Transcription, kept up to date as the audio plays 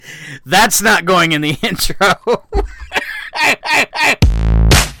That's not going in the intro.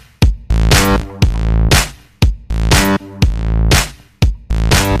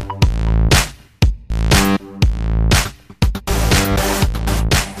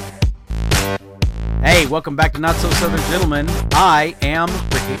 Hey, welcome back to Not So Southern Gentlemen. I am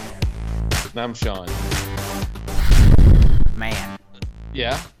Ricky. And I'm Sean. Man.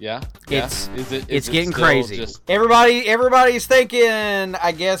 Yeah. It's getting crazy. Everybody's thinking,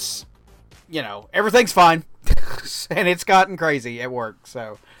 I guess, everything's fine. And it's gotten crazy at work,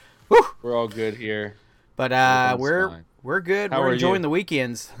 so whew. We're all good here. But we're good. We're enjoying the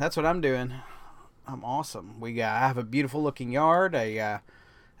weekends. That's what I'm doing. I'm awesome. I have a beautiful looking yard, a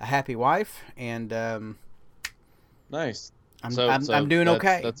happy wife, and nice. I'm doing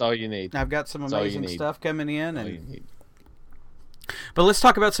okay. That's all you need. I've got some amazing stuff coming in, but let's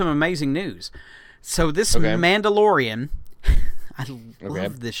talk about some amazing news. So this Mandalorian, I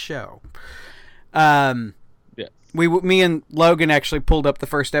love this show. Me and Logan actually pulled up the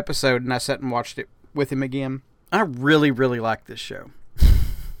first episode, and I sat and watched it with him again. I really, really like this show.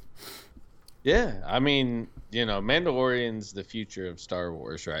 Yeah, I mean, Mandalorian's the future of Star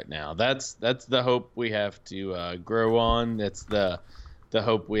Wars right now. That's the hope we have to grow on. That's the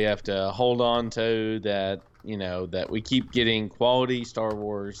hope we have to hold on to. That that we keep getting quality Star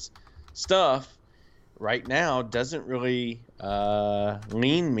Wars stuff. Right now, doesn't really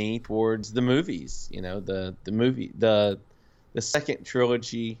lean me towards the movies. The second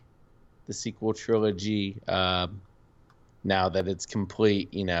trilogy, the sequel trilogy. Now that it's complete,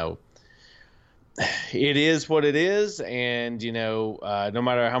 it is what it is, and no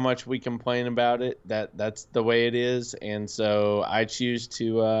matter how much we complain about it, that's the way it is. And so I choose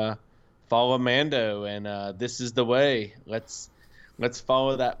to follow Mando, and this is the way. Let's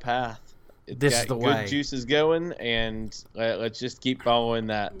follow that path. This is the way. Good juices going, and let's just keep following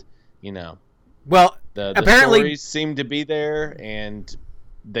that. Well, the apparently stories seem to be there, and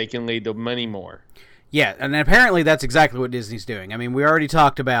they can lead to many more. Yeah, and apparently that's exactly what Disney's doing. I mean, we already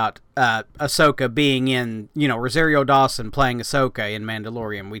talked about Ahsoka being in, Rosario Dawson playing Ahsoka in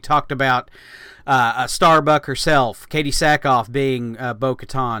Mandalorian. We talked about Starbuck herself, Katie Sackhoff being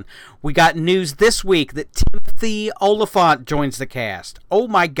Bo-Katan. We got news this week that Timothy Olyphant joins the cast. Oh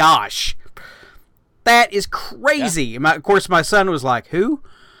my gosh. That is crazy. Yeah. Of course, my son was like, who?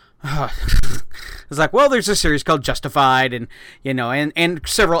 It's like, well, there's a series called Justified, and and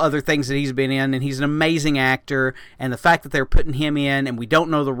several other things that he's been in, and he's an amazing actor. And the fact that they're putting him in, and we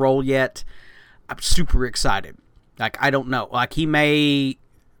don't know the role yet, I'm super excited. Like, I don't know, like he may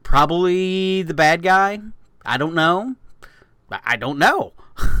probably the bad guy. I don't know.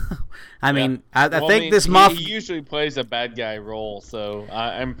 I mean, I think this Moff. He usually plays a bad guy role, so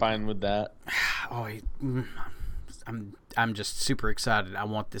I'm fine with that. Oh, I'm just super excited. I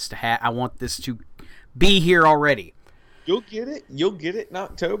want this to be here already. You'll get it. You'll get it in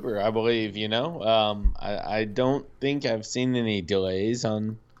October, I believe. I don't think I've seen any delays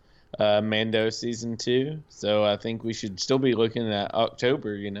on Mando season 2, so I think we should still be looking at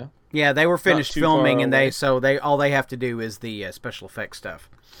October. Yeah, they were finished filming, and all they have to do is the special effects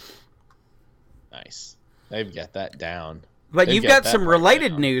stuff. Nice. They've got that down. But you've got some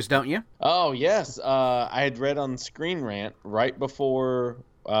related news, don't you? Oh, yes. I had read on Screen Rant right before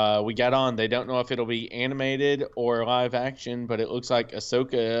we got on. They don't know if it'll be animated or live action, but it looks like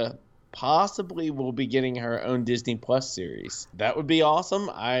Ahsoka possibly will be getting her own Disney Plus series. That would be awesome.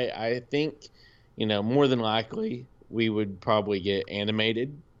 I think, more than likely we would probably get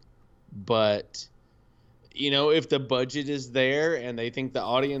animated. But, if the budget is there and they think the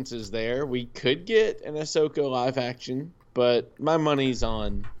audience is there, we could get an Ahsoka live action. But my money's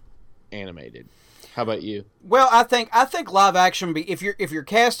on animated. How about you? Well, I think live action. If you're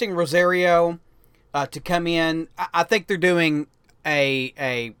casting Rosario to come in, I think they're doing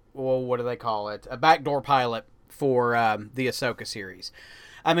what do they call it? A backdoor pilot for the Ahsoka series.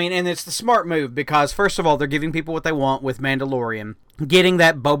 I mean, and it's the smart move because first of all, they're giving people what they want with Mandalorian, getting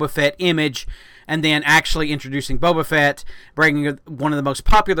that Boba Fett image, and then actually introducing Boba Fett, bringing one of the most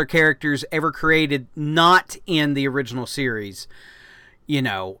popular characters ever created, not in the original series,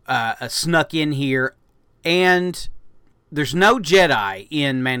 snuck in here, and there's no Jedi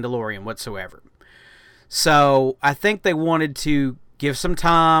in Mandalorian whatsoever. So I think they wanted to give some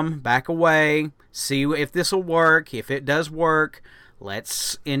time, back away, see if this will work. If it does work,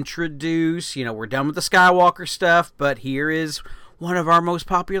 let's introduce, we're done with the Skywalker stuff, but here is one of our most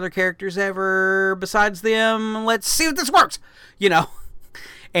popular characters ever besides them. Let's see if this works,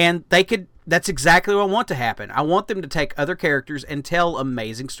 And that's exactly what I want to happen. I want them to take other characters and tell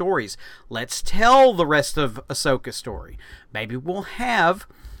amazing stories. Let's tell the rest of Ahsoka's story. Maybe we'll have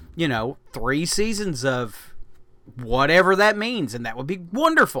 3 seasons of whatever that means, and that would be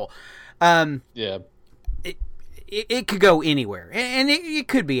wonderful. Yeah. It could go anywhere, and it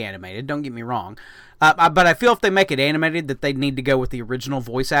could be animated, don't get me wrong. But I feel if they make it animated that they need to go with the original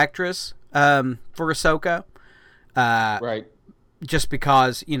voice actress for Ahsoka. Right. Just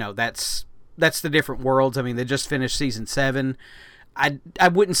because, that's the different worlds. I mean, they just finished season 7. I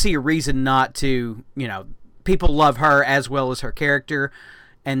wouldn't see a reason not to, people love her as well as her character,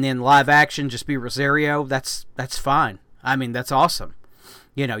 and then live action just be Rosario. That's fine. I mean, that's awesome.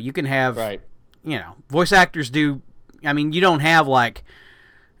 You can have, right. Voice actors do. I mean, you don't have like,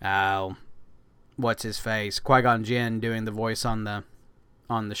 what's his face, Qui-Gon Jinn doing the voice on the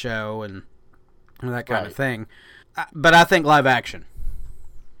show and that kind of thing. But I think live action.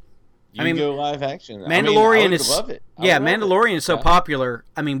 Go live action. Mandalorian is love it. Mandalorian is so popular.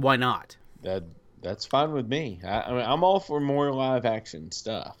 I mean, why not? That's fine with me. I'm all for more live action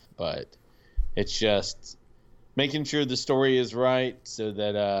stuff, but it's just making sure the story is right so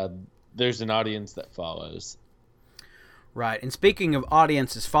that there's an audience that follows. Right. And speaking of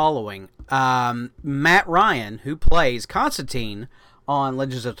audiences following, Matt Ryan, who plays Constantine on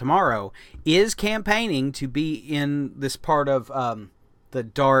Legends of Tomorrow, is campaigning to be in this part of the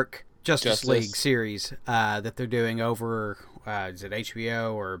Dark Justice League series that they're doing over, is it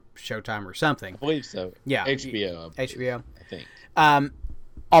HBO or Showtime or something? I believe so. Yeah. HBO. HBO. I think.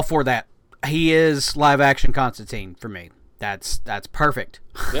 All for that. He is live action Constantine for me. That's perfect.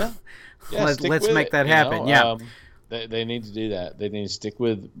 Yeah. Let's make that happen. Yeah. They need to do that. They need to stick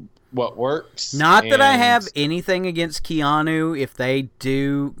with what works. Not that I have anything against Keanu if they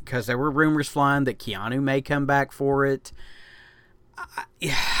do, because there were rumors flying that Keanu may come back for it.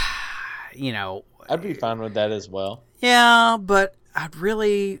 I'd be fine with that as well. Yeah, but I'd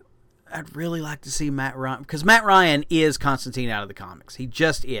really like to see Matt Ryan, because Matt Ryan is Constantine out of the comics. He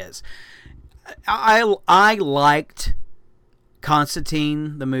just is. I liked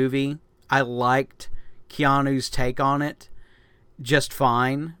Constantine, the movie. I liked Keanu's take on it just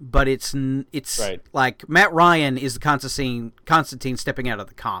fine, but it's right. Like Matt Ryan is the Constantine stepping out of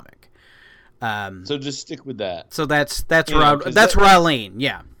the comic. So just stick with that. So that's where I lean.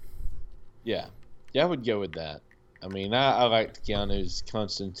 Yeah. Yeah, I would go with that. I mean, I liked Keanu's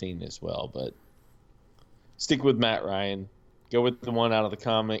Constantine as well, but stick with Matt Ryan. Go with the one out of the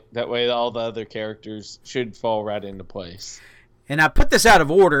comic. That way, all the other characters should fall right into place. And I put this out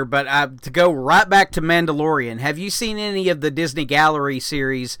of order, but to go right back to Mandalorian, have you seen any of the Disney Gallery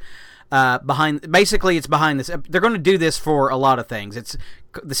series Basically, it's behind this. They're going to do this for a lot of things.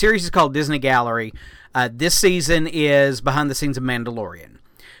 The series is called Disney Gallery. This season is behind the scenes of Mandalorian.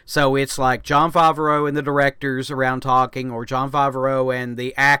 So it's like Jon Favreau and the directors around talking, or Jon Favreau and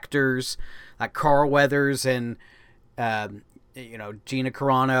the actors, like Carl Weathers and Gina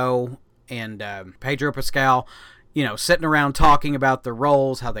Carano and Pedro Pascal, sitting around talking about their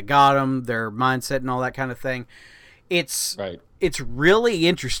roles, how they got them, their mindset, and all that kind of thing. It's really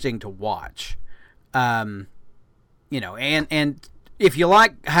interesting to watch, and if you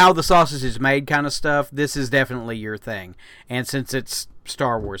like how the sausage is made kind of stuff, this is definitely your thing. And since it's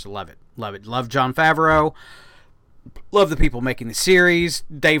Star Wars, love it. Love Jon Favreau. Love the people making the series.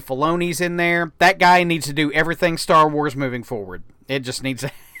 Dave Filoni's in there. That guy needs to do everything Star Wars moving forward. It just needs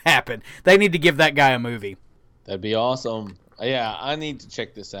to happen. They need to give that guy a movie. That'd be awesome. Yeah, I need to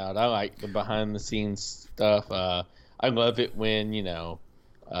check this out. I like the behind-the-scenes stuff. I love it when,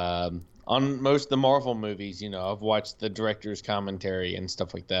 on most of the Marvel movies, I've watched the director's commentary and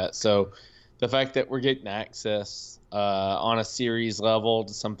stuff like that. So the fact that we're getting access on a series level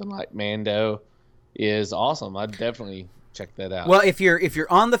to something like Mando is awesome. I'd definitely check that out. Well, if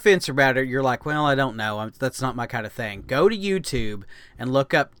you're on the fence about it, you're like, well, I don't know. That's not my kind of thing. Go to YouTube and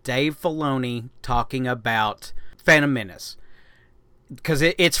look up Dave Filoni talking about Phantom Menace. Because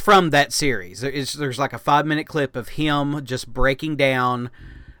it's from that series. There's like a 5-minute clip of him just breaking down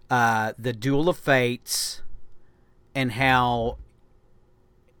the Duel of Fates and how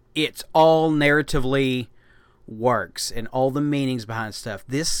it's all narratively works and all the meanings behind stuff.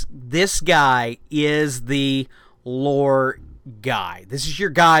 This guy is the lore guy. This is your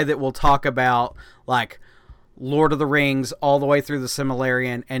guy that will talk about like Lord of the Rings all the way through the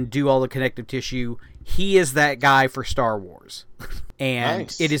Silmarillion and do all the connective tissue. He is that guy for Star Wars. And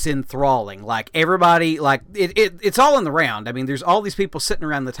nice. It is enthralling. Like everybody, like it's all in the round. I mean, there's all these people sitting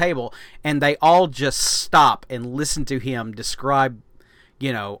around the table, and they all just stop and listen to him describe,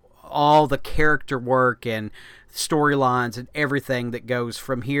 all the character work and storylines and everything that goes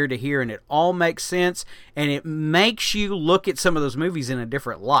from here to here, and it all makes sense, and it makes you look at some of those movies in a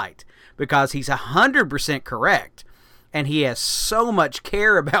different light because he's 100% correct. and he has so much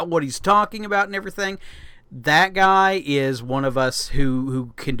care about what he's talking about and everything. That guy is one of us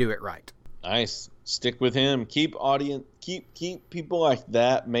who can do it right. Nice. Stick with him. Keep people like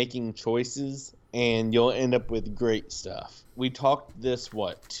that making choices, and you'll end up with great stuff. We talked this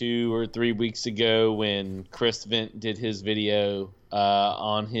 2 or 3 weeks ago when Chris Vent did his video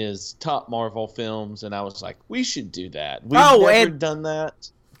on his top Marvel films, and I was like, we should do that. We've never done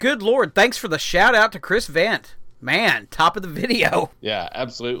that. Good Lord, thanks for the shout out to Chris Vent. Man, top of the video. Yeah,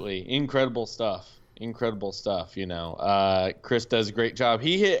 absolutely. Incredible stuff. Chris does a great job.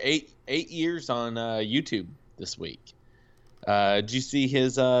 He hit eight years on YouTube this week. Did you see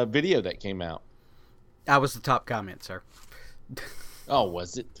his video that came out? I was the top comment, sir. Oh,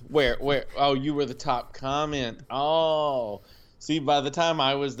 was it? Where? Oh, you were the top comment. Oh, see, by the time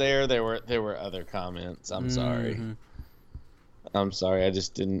I was there were other comments. I'm sorry. I'm sorry. I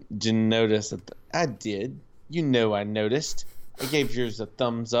just didn't notice. I did. You know, I noticed. I gave yours a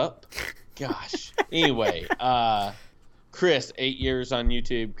thumbs up. Gosh. Anyway, Chris, 8 years on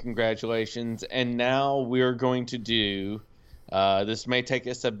YouTube. Congratulations. And now we're going to do, this may take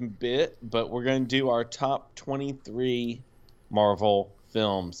us a bit, but we're going to do our top 23 Marvel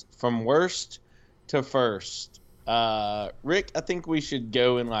films from worst to first. Rick, I think we should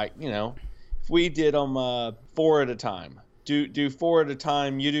go in if we did them 4 at a time. Do 4 at a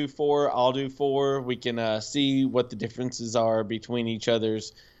time. You do 4, I'll do 4. We can see what the differences are between each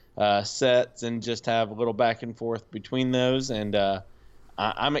other's sets and just have a little back and forth between those. And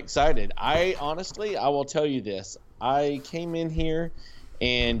I'm excited. I will tell you this. I came in here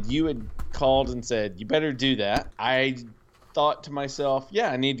and you had called and said, you better do that. I thought to myself,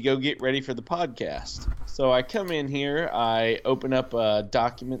 yeah, I need to go get ready for the podcast. So I come in here, I open up a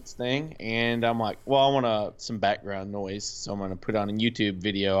documents thing, and I'm like, well, I want some background noise, so I'm going to put on a YouTube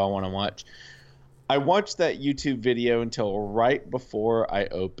video I want to watch. I watched that YouTube video until right before I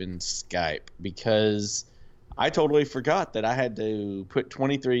opened Skype, because I totally forgot that I had to put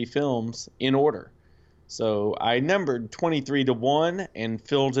 23 films in order. So I numbered 23 to 1 and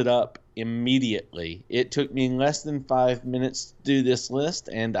filled it up immediately. It took me less than 5 minutes to do this list,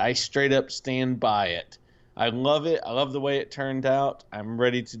 and I straight up stand by it. I love it. I love the way it turned out. I'm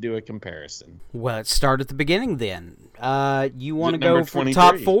ready to do a comparison. Well, let's start at the beginning then. You want to go for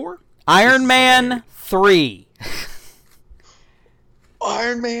top 4? Iron Man 3.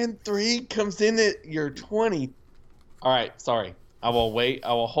 Iron Man 3 comes in at your 20. All right, sorry. I will wait.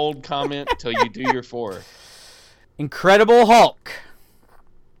 I will hold comment till you do your 4. Incredible Hulk.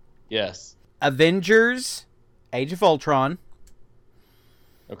 Yes. Avengers, Age of Ultron.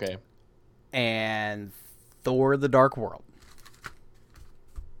 Okay. And Thor: The Dark World.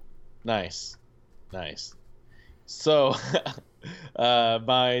 Nice. So,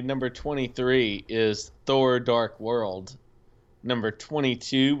 my number 23 is Thor: Dark World. Number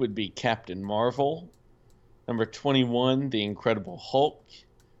 22 would be Captain Marvel. Number 21, The Incredible Hulk.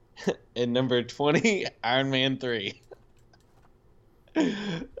 And number 20, Iron Man 3.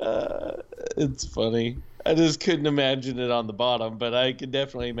 It's funny. I just couldn't imagine it on the bottom, but I could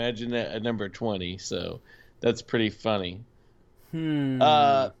definitely imagine it at number 20, so that's pretty funny. We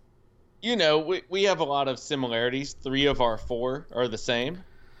have a lot of similarities. 3 of our 4 are the same.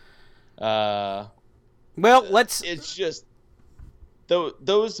 It's just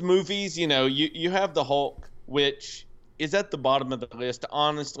those movies, you have the Hulk, which is at the bottom of the list,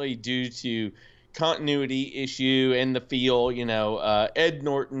 honestly, due to continuity issue and the feel. Ed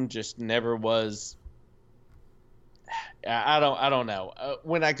Norton just never was. I don't know.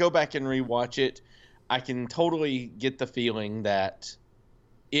 When I go back and rewatch it, I can totally get the feeling that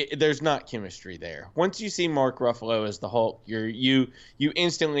there's not chemistry there. Once you see Mark Ruffalo as the Hulk, you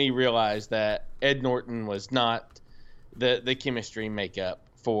instantly realize that Ed Norton was not the chemistry makeup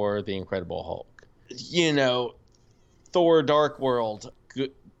for the Incredible Hulk. Thor: Dark World,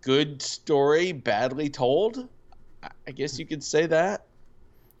 good story, badly told. I guess you could say that.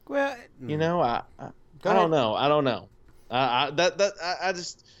 Well, I don't know.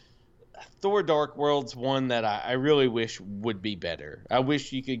 Thor: Dark World's one that I really wish would be better. I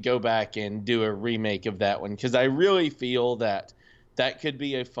wish you could go back and do a remake of that one, because I really feel that could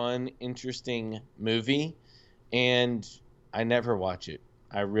be a fun, interesting movie, and I never watch it.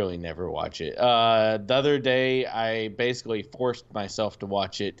 I really never watch it. The other day, I basically forced myself to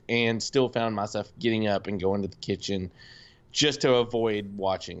watch it and still found myself getting up and going to the kitchen just to avoid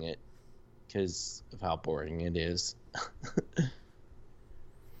watching it because of how boring it is.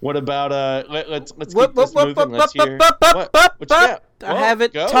 What about let's keep this moving. Let's hear what you got. I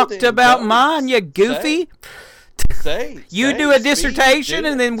haven't talked about mine, you goofy. Say you do a dissertation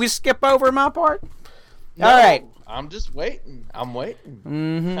and then we skip over my part. No, all right. I'm just waiting. I'm waiting.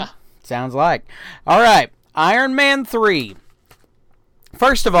 Mm-hmm. Sounds like. All right. Iron Man 3.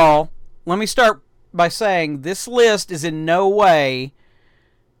 First of all, let me start by saying this list is in no way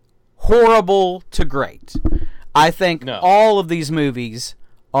horrible to great. I think all of these movies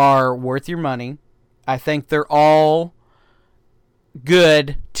are worth your money. I think they're all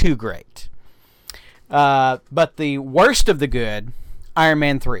good to great. But the worst of the good, Iron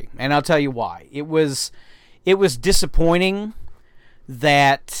Man 3. And I'll tell you why. It was disappointing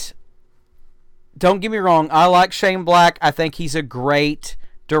that... Don't get me wrong, I like Shane Black. I think he's a great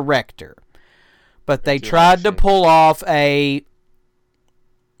director. But they tried to pull off a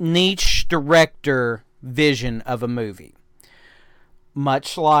niche director vision of a movie.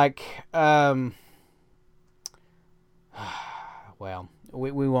 Much like, well,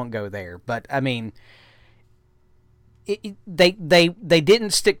 we won't go there. But, I mean, they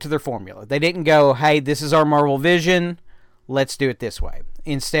didn't stick to their formula. They didn't go, hey, this is our Marvel vision, let's do it this way.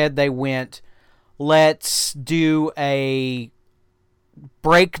 Instead, they went, let's do a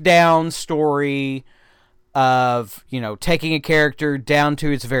breakdown story of, taking a character down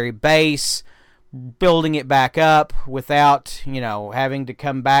to its very base, building it back up without, having to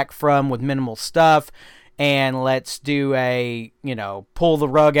come back from with minimal stuff, and let's do a, pull the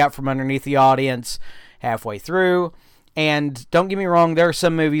rug out from underneath the audience halfway through. And don't get me wrong, there are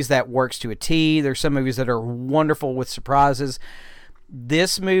some movies that works to a T. There's some movies that are wonderful with surprises.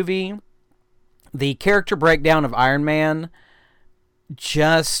 This movie, the character breakdown of Iron Man,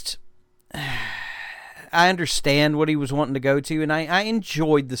 just... I understand what he was wanting to go to, and I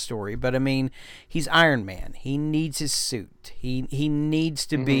enjoyed the story, but I mean, he's Iron Man. He needs his suit. He needs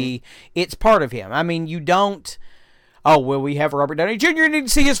to be... It's part of him. I mean, you don't... Oh, well, we have Robert Downey Jr. You need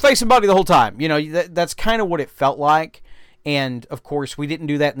to see his face and body the whole time. That's kind of what it felt like. And, of course, we didn't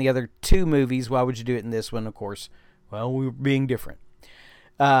do that in the other two movies. Why would you do it in this one? Of course, well, we were being different.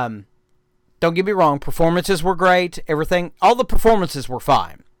 Don't get me wrong. Performances were great. Everything. All the performances were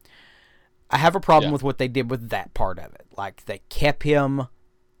fine. I have a problem with what they did with that part of it. Like, they kept him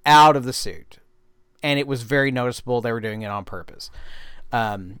out of the suit. And it was very noticeable they were doing it on purpose.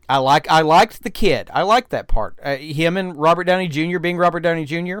 I liked the kid. I liked that part. Him and Robert Downey Jr. being Robert Downey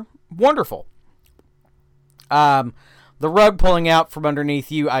Jr. Wonderful. The rug pulling out from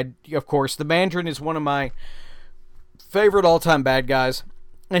underneath you. Of course, the Mandarin is one of my favorite all-time bad guys,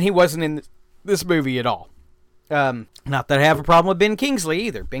 and he wasn't in this movie at all. Not that I have a problem with Ben Kingsley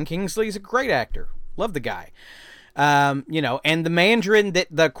either. Ben Kingsley is a great actor. Love the guy. And the Mandarin,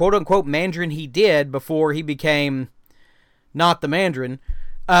 the quote-unquote Mandarin he did before he became not the Mandarin,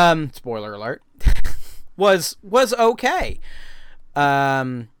 spoiler alert, was okay.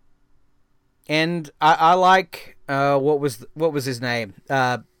 And I like, what was his name?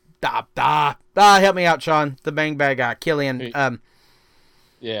 Help me out, Sean. The bang bad guy, Killian.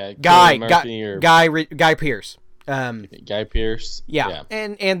 Guy Pearce. Guy Pearce. Yeah.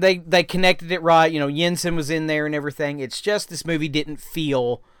 And they connected it right. Jensen was in there and everything. It's just this movie didn't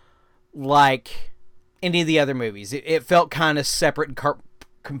feel like any of the other movies. It felt kind of separate and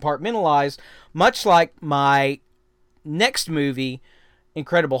compartmentalized, much like my next movie,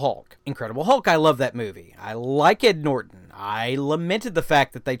 Incredible Hulk. Incredible Hulk, I love that movie. I like Ed Norton. I lamented the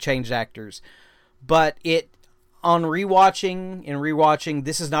fact that they changed actors. But on rewatching,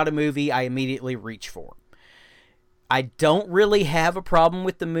 this is not a movie I immediately reach for. I don't really have a problem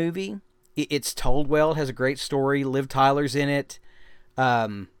with the movie. It's told well. It has a great story. Liv Tyler's in it.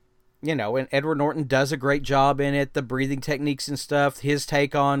 And Edward Norton does a great job in it. The breathing techniques and stuff. His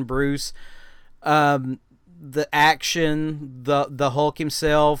take on Bruce. The action. The Hulk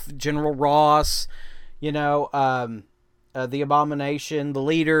himself. General Ross. The Abomination. The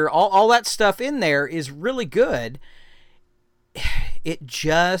Leader. All that stuff in there is really good. It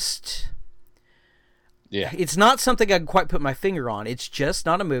just... Yeah. It's not something I can quite put my finger on. It's just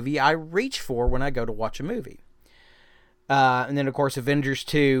not a movie I reach for when I go to watch a movie. And then, of course, Avengers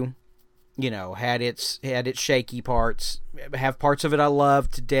 2, had its shaky parts. Have parts of it I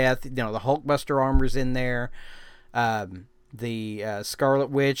love to death. The Hulkbuster armor's in there. The Scarlet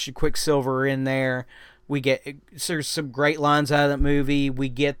Witch, Quicksilver are in there. There's some great lines out of that movie. We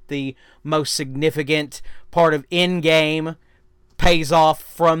get the most significant part of Endgame pays off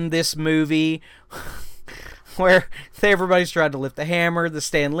from this movie. Where everybody's trying to lift the hammer. The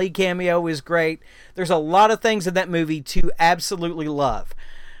Stan Lee cameo is great. There's a lot of things in that movie to absolutely love.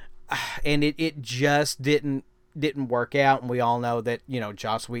 And it just didn't work out. And we all know that,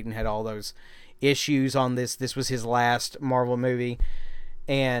 Joss Whedon had all those issues on this. This was his last Marvel movie.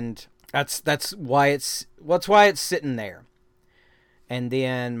 And that's why it's sitting there. And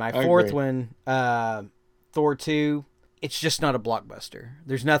then my fourth one, Thor 2, it's just not a blockbuster.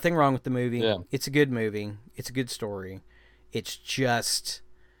 There's nothing wrong with the movie. Yeah. It's a good movie. It's a good story. It's just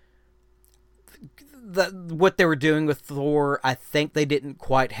what they were doing with Thor, I think they didn't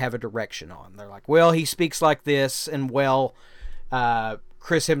quite have a direction on. They're like, well, he speaks like this, and well,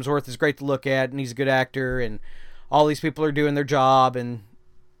 Chris Hemsworth is great to look at, and he's a good actor, and all these people are doing their job, and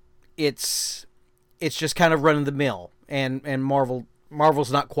it's just kind of run of the mill, and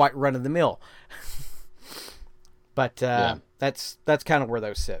Marvel's not quite run of the mill. But that's kind of where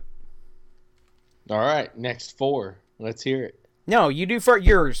those sit. All right, next 4. Let's hear it. No, you do for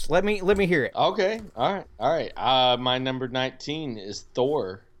yours. Let me hear it. Okay. All right. My number 19 is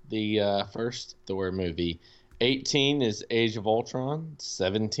Thor, the first Thor movie. 18 is Age of Ultron.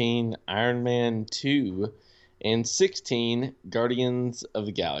 17, Iron Man 2. And 16, Guardians of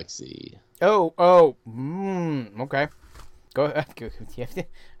the Galaxy. Okay. Go ahead.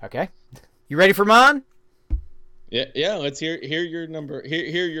 Okay. You ready for mine? Yeah. Let's hear your number.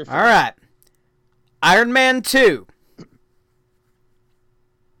 Hear your. All right. Iron Man 2.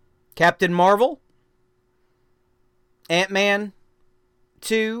 Captain Marvel. Ant-Man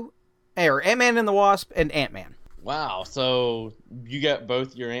 2. Or Ant-Man and the Wasp and Ant-Man. Wow. So you got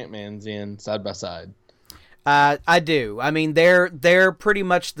both your Ant-Mans in side by side. I do. I mean, they're pretty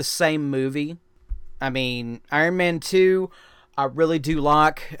much the same movie. I mean, Iron Man 2, I really do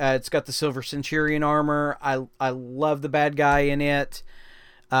like. It's got the Silver Centurion armor. I love the bad guy in it.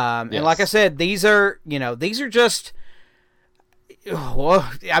 And like I said, these are just,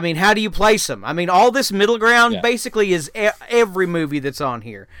 well, I mean, how do you place them? I mean, all this middle ground basically is every movie that's on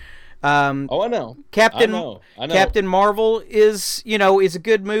here. I know. Captain Marvel is a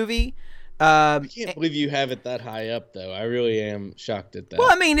good movie. I can't believe you have it that high up, though. I really am shocked at that.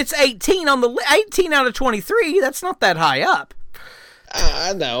 Well, I mean, it's 18 on the 18 out of 23. That's not that high up.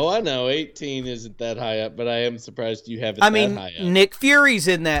 I know. 18 isn't that high up, but I am surprised you have it that high up. Nick Fury's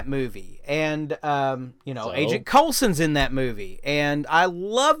in that movie, and Agent Coulson's in that movie, and I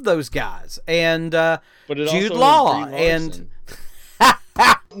love those guys, and Jude Law, and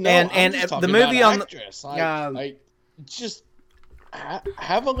and the movie on actress. Just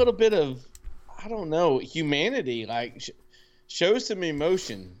have a little bit of, I don't know, humanity. Like, show some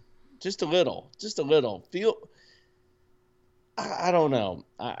emotion, just a little. Feel. I don't know.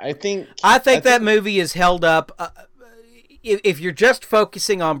 I think that movie is held up. If you're just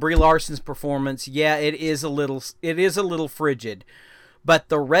focusing on Brie Larson's performance, yeah, it is a little frigid, but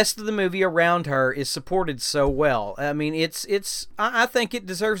the rest of the movie around her is supported so well. I mean, I think it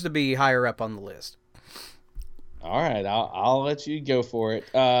deserves to be higher up on the list. All right, I'll let you go for it.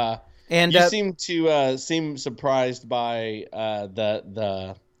 And you seem surprised by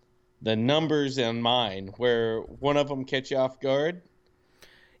the numbers in mine, where one of them catch you off guard.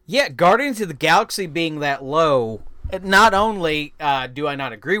 Yeah, Guardians of the Galaxy being that low. Not only do I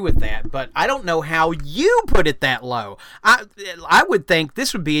not agree with that, but I don't know how you put it that low. I would think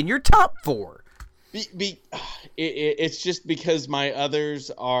this would be in your top 4. It's just because my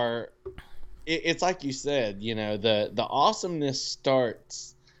others are. It's like you said, the awesomeness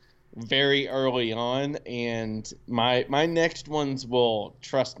starts very early on, and my next ones will,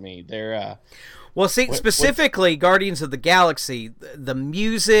 trust me, they're. Well, see, specifically Guardians of the Galaxy, the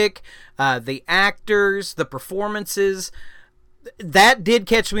music, the actors, the performances, that did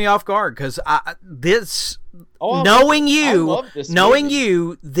catch me off guard, because knowing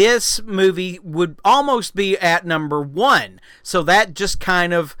you, this movie would almost be at number 1. So that just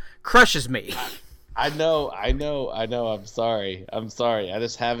kind of crushes me. I know. I'm sorry. I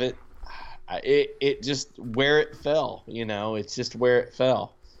just have it. It just where it fell. It's just where it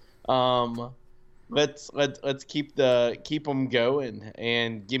fell. Let's keep them going,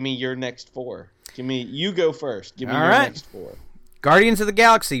 and give me your next 4. You go first. Give me your next 4. Guardians of the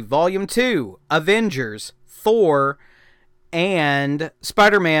Galaxy Volume 2, Avengers, Thor, and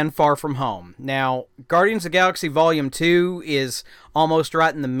Spider-Man Far From Home. Now, Guardians of the Galaxy Volume 2 is almost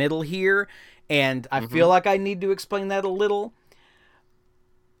right in the middle here, and I feel like I need to explain that a little.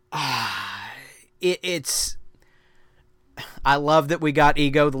 It's... I love that we got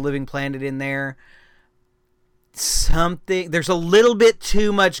Ego, the Living Planet, in there. There's a little bit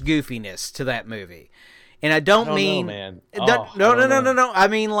too much goofiness to that movie. And I don't mean... know, man. No. I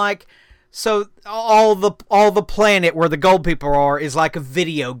mean, like... So all the planet where the gold people are is like a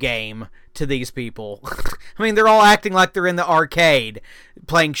video game to these people. I mean, they're all acting like they're in the arcade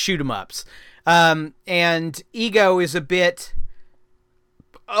playing shoot 'em ups. And Ego is a bit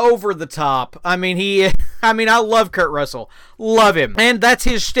over the top. I mean, I love Kurt Russell. Love him. And that's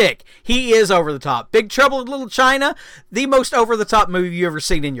his shtick. He is over the top. Big Trouble in Little China, the most over the top movie you ever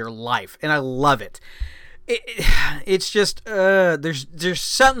seen in your life. And I love it. it's just there's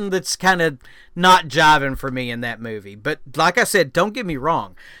something that's kind of not jiving for me in that movie. But like I said, don't get me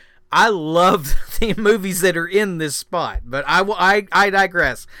wrong, I love the movies that are in this spot. But I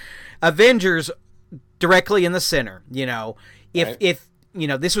digress. Avengers directly in the center. You know, if you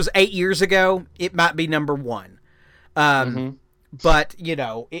know this was 8 years ago, it might be number one. But you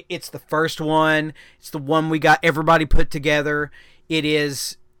know, it's the first one. It's the one we got everybody put together. It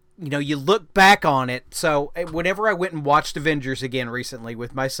is. You know, you look back on it. So whenever I went and watched Avengers again recently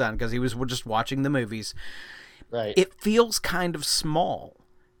with my son, because he was just watching the movies, right? It feels kind of small.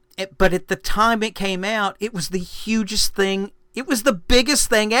 But at the time it came out, it was the hugest thing. It was the biggest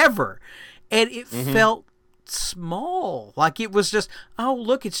thing ever. And it felt small. Like it was just, oh,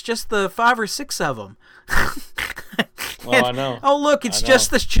 look, it's just the 5 or 6 of them. Oh, I know. Oh, look, it's just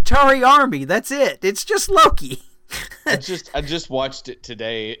the Chitauri army. That's it. It's just Loki. I just watched it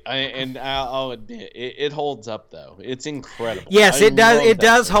today, and I'll admit it holds up though. It's incredible. Yes, it does. It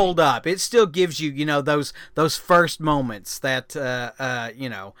does hold up. It still gives you, you know, those first moments that you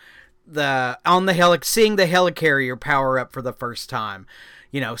know, seeing the helicarrier power up for the first time,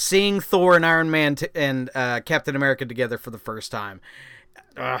 you know, seeing Thor and Iron Man and Captain America together for the first time.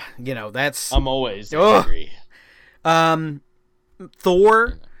 You know, that's I'm always angry.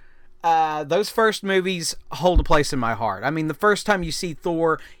 Thor. Those first movies hold a place in my heart. I mean, the first time you see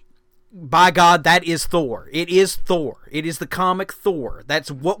Thor, by God, that is Thor. It is Thor. It is the comic Thor. That's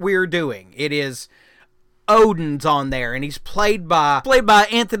what we're doing. It is Odin's on there, and he's played by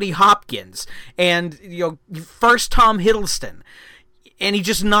Anthony Hopkins, and you know, first Tom Hiddleston, and he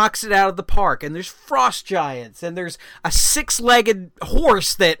just knocks it out of the park. And there's frost giants, and there's a 6-legged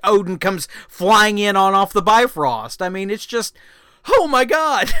horse that Odin comes flying in on off the Bifrost. I mean, it's just, oh my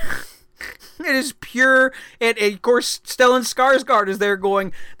God. It is pure, and of course Stellan Skarsgård is there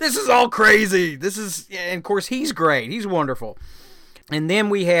going, this is all crazy. And of course he's great. He's wonderful. And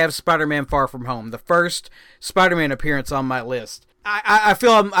then we have Spider-Man Far From Home, the first Spider-Man appearance on my list. I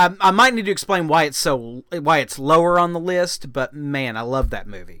feel I might need to explain why it's lower on the list, but man, I love that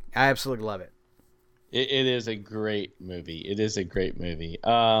movie. I absolutely love it. It is a great movie. It is a great movie.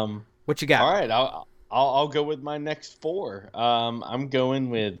 What you got? All right, I'll go with my next 4. I'm going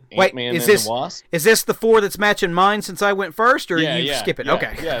with Ant-Man and the Wasp. Is this the 4 that's matching mine since I went first, or you skip it? Yeah,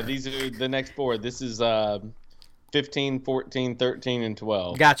 okay. Yeah, these are the next 4. This is 15, 14, 13, and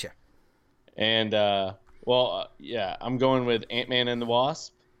 12. Gotcha. And, I'm going with Ant-Man and the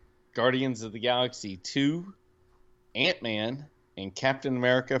Wasp, Guardians of the Galaxy 2, Ant-Man, and Captain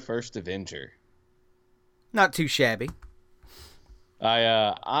America First Avenger. Not too shabby.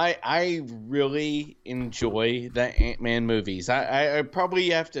 I really enjoy the Ant-Man movies. I probably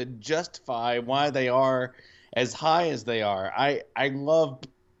have to justify why they are as high as they are. I love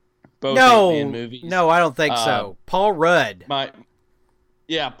both Ant-Man movies. No, I don't think so. Paul Rudd.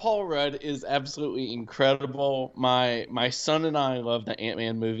 Paul Rudd is absolutely incredible. My son and I love the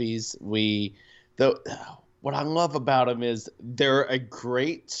Ant-Man movies. What I love about them is they're a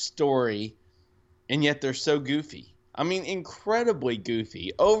great story, and yet they're so goofy. I mean, incredibly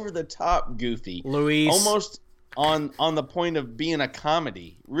goofy, over the top goofy. Luis. Almost on the point of being a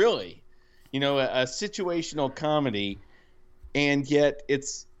comedy, really. You know, a situational comedy, and yet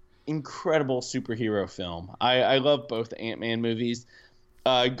it's incredible superhero film. I love both Ant-Man movies.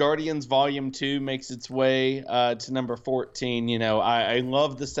 Guardians Volume 2 makes its way to number 14. You know, I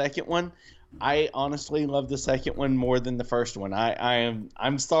love the second one. I honestly love the second one more than the first one.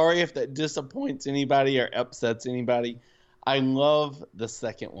 I'm sorry if that disappoints anybody or upsets anybody. I love the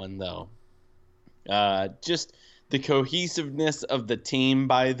second one though. Just the cohesiveness of the team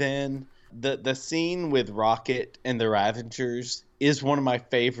by then. The scene with Rocket and the Ravagers is one of my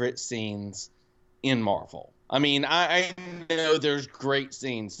favorite scenes in Marvel. I mean, I know there's great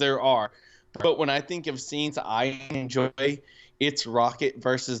scenes. There are. But when I think of scenes I enjoy, it's Rocket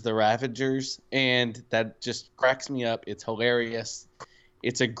versus the Ravagers, and that just cracks me up. It's hilarious.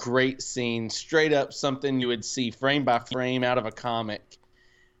 It's a great scene, straight up something you would see frame by frame out of a comic,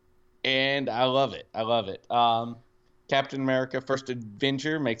 and I love it. I love it. Captain America First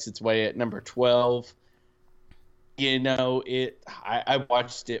Avenger makes its way at number 12. You know, I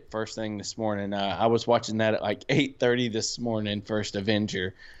watched it first thing this morning. I was watching that at like 8:30 this morning, First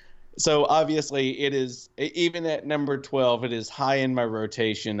Avenger. So obviously it is, even at number 12, it is high in my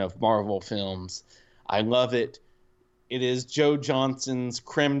rotation of Marvel films. I love it. It is Joe Johnston's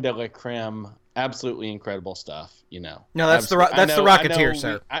creme de la creme. Absolutely incredible stuff, you know. No, that's the Rocketeer,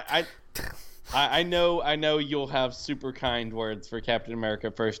 sir. I know you'll have super kind words for Captain America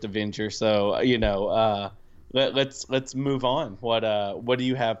First Avenger, so you know, let's move on. What do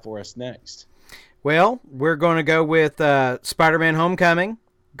you have for us next? Well, we're going to go with Spider-Man Homecoming,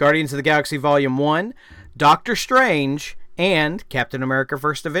 Guardians of the Galaxy Volume 1, Doctor Strange, and Captain America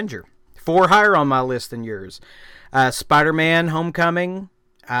First Avenger. 4 higher on my list than yours. Spider-Man Homecoming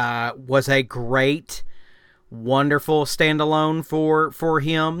was a great, wonderful standalone for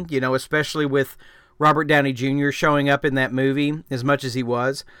him, you know, especially with Robert Downey Jr. showing up in that movie as much as he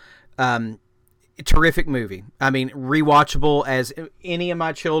was. Terrific movie. I mean, rewatchable as any of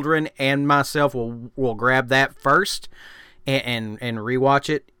my children and myself will grab that first and rewatch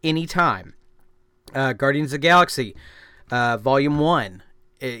it anytime. Guardians of the Galaxy Volume 1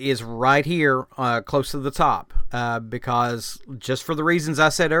 is right here close to the top because just for the reasons I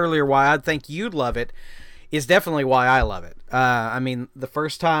said earlier why I think you'd love it is definitely why I love it. I mean, the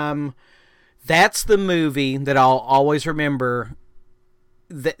first time, that's the movie that I'll always remember.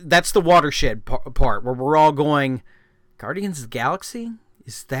 That's the watershed part where we're all going, Guardians of the Galaxy?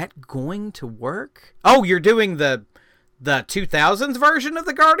 Is that going to work? Oh, you're doing the 2000s version of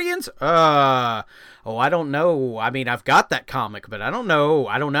the Guardians? I don't know. I mean, I've got that comic, but I don't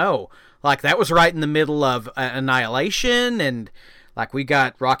know. Like, that was right in the middle of Annihilation, and like we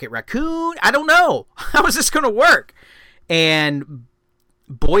got Rocket Raccoon. I don't know. How is this going to work? And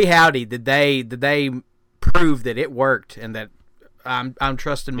boy howdy, did they prove that it worked, and that I'm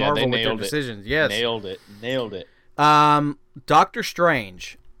trusting Marvel with their decisions. Yes, nailed it. Doctor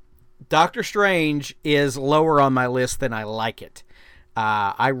Strange. Doctor Strange is lower on my list than I like it.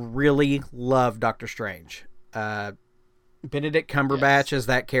 I really love Doctor Strange. Benedict Cumberbatch as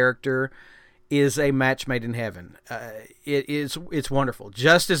that character is a match made in heaven. It's wonderful.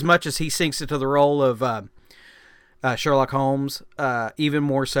 Just as much as he sinks into the role of Sherlock Holmes, even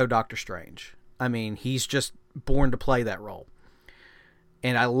more so Doctor Strange. I mean, he's just born to play that role.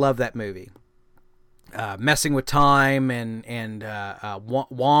 And I love that movie. Messing with Time and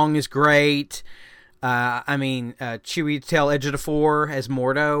Wong is great. I mean, Chiwetel Ejiofor as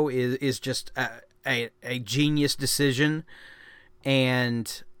Mordo is just a genius decision,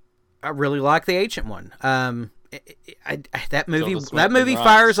 and I really like the Ancient One. That movie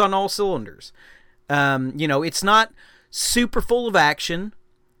fires on all cylinders. You know, it's not super full of action,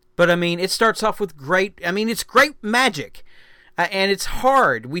 but I mean, it starts off with it's great magic. And it's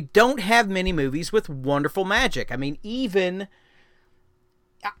hard. We don't have many movies with wonderful magic. I mean, even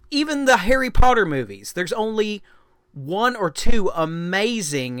the Harry Potter movies, there's only 1 or 2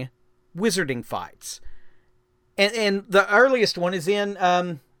 amazing wizarding fights. And the earliest one is in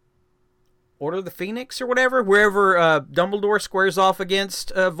Order of the Phoenix or whatever, wherever Dumbledore squares off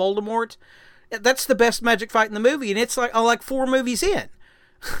against Voldemort. That's the best magic fight in the movie, and it's like 4 movies in.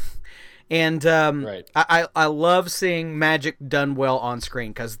 And right. I love seeing magic done well on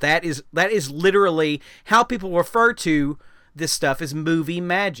screen, because that is literally how people refer to this stuff as movie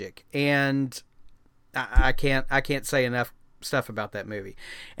magic, and I can't say enough stuff about that movie.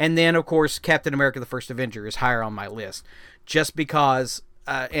 And then of course Captain America: The First Avenger is higher on my list, just because,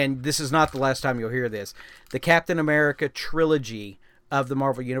 and this is not the last time you'll hear this, the Captain America trilogy of the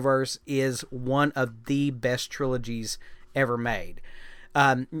Marvel Universe is one of the best trilogies ever made.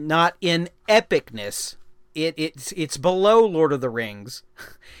 Not in epicness. It's below Lord of the Rings.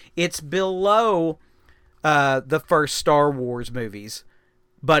 It's below the first Star Wars movies,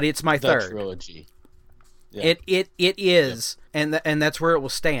 but it's my third trilogy. Yeah. It is, and that's where it will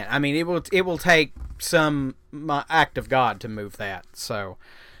stand. I mean, it will take some act of God to move that. So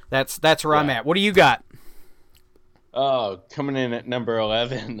that's where I'm at. What do you got? Oh, coming in at number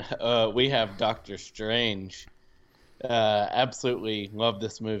 11, we have Doctor Strange. Absolutely love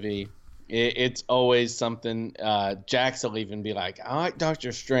this movie. It's always something. Jax will even be like, I like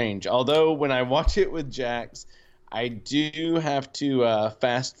Doctor Strange. Although when I watch it with Jax, I do have to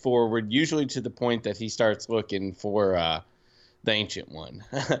fast forward, usually to the point that he starts looking for the Ancient One.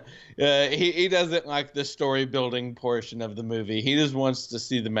 He doesn't like the story building portion of the movie. He just wants to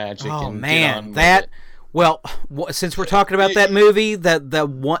see the magic. Oh and man, get on with that. it. Well, since we're talking about that movie,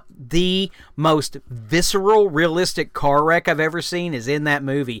 the most visceral, realistic car wreck I've ever seen is in that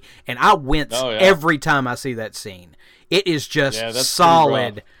movie, and I wince every time I see that scene. It is just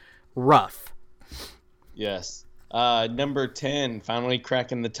solid rough. Yes. Number 10, finally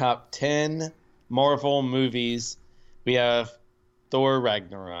cracking the top 10 Marvel movies. We have Thor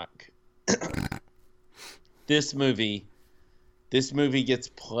Ragnarok. This movie gets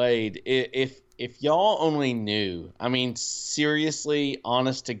played. If y'all only knew, I mean, seriously,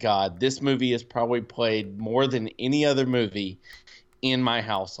 honest to God, this movie is probably played more than any other movie in my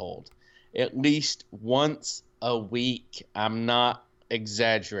household. At least once a week. I'm not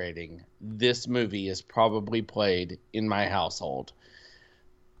exaggerating. This movie is probably played in my household.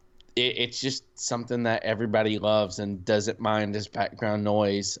 it's just something that everybody loves and doesn't mind as background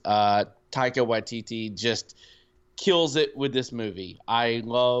noise. Taika Waititi just kills it with this movie. I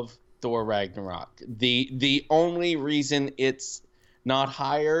love Thor Ragnarok. The only reason it's not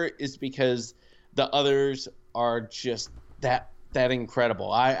higher is because the others are just that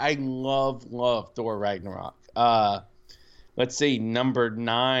incredible. I love Thor Ragnarok. Let's see, number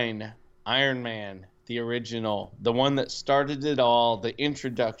 9, Iron Man, the original, the one that started it all, the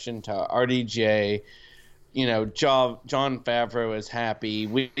introduction to RDJ. You know, John Favreau is happy.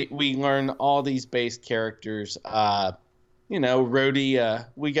 We learn all these base characters. You know, Rhodey.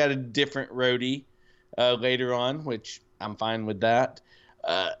 We got a different Rhodey later on, which I'm fine with that.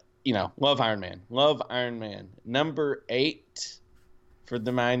 You know, love Iron Man. Love Iron Man. Number 8 for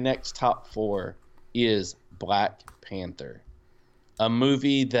my next top 4 is Black Panther, a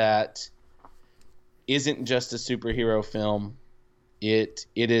movie that isn't just a superhero film. It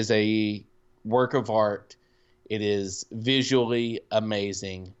is a work of art. It is visually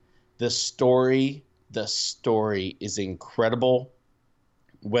amazing. The story is incredible.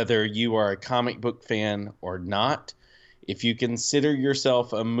 Whether you are a comic book fan or not, if you consider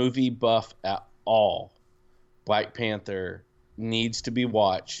yourself a movie buff at all, Black Panther needs to be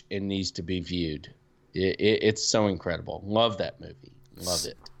watched and needs to be viewed. It's so incredible. Love that movie. Love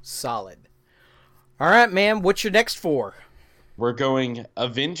it. Solid. All right, man. What's your next 4? We're going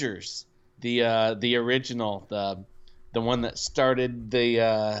Avengers, the original, the one that started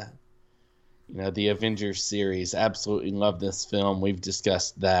the Avengers series. Absolutely love this film. We've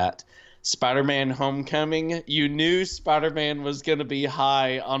discussed that. Spider-Man: Homecoming. You knew Spider-Man was going to be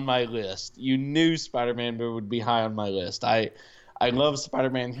high on my list. You knew Spider-Man would be high on my list. I love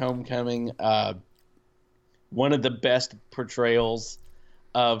Spider-Man: Homecoming. One of the best portrayals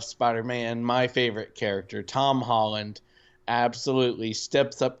of Spider-Man. My favorite character, Tom Holland, absolutely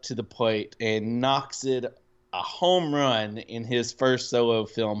steps up to the plate and knocks it a home run in his first solo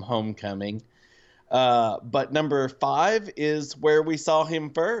film, Homecoming. But number 5 is where we saw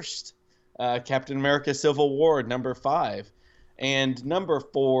him first. Captain America: Civil War, number 5. And number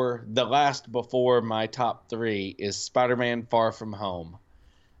 4, the last before my top 3, is Spider-Man: Far From Home.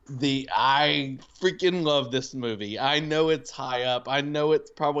 I freaking love this movie. I know it's high up. I know it's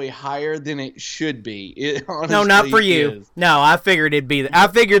probably higher than it should be. It honestly No, not for you. is. No, I figured it'd be. I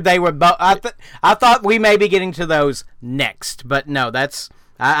figured they were both. I thought we may be getting to those next, but no, that's.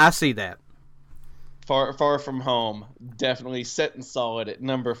 I see that. Far From Home, definitely set solid at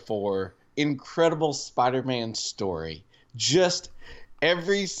number 4. Incredible Spider-Man story. Just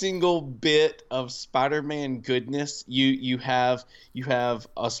every single bit of Spider-Man goodness. You have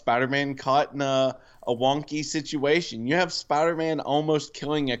a Spider-Man caught in a wonky situation. You have Spider-Man almost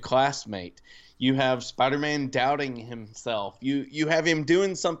killing a classmate. You have Spider-Man doubting himself. You have him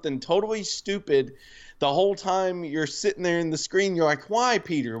doing something totally stupid. The whole time you're sitting there in the screen, you're like, why,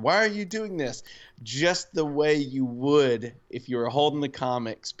 Peter? Why are you doing this? Just the way you would if you were holding the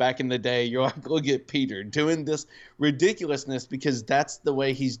comics back in the day. You're like, look at Peter doing this ridiculousness because that's the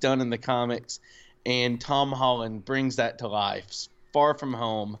way he's done in the comics. And Tom Holland brings that to life. Far From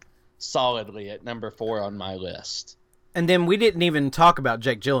Home, solidly at number 4 on my list. And then we didn't even talk about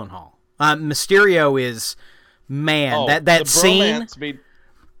Jake Gyllenhaal. Mysterio is, man, that scene.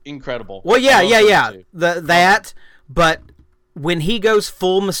 Incredible. Well, yeah. But when he goes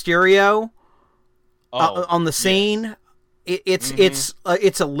full Mysterio on the scene, it's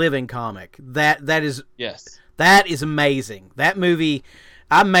a living comic. That is amazing. That movie,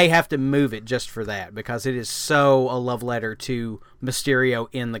 I may have to move it just for that because it is so a love letter to Mysterio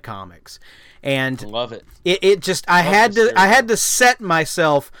in the comics. And love it. It just I had to set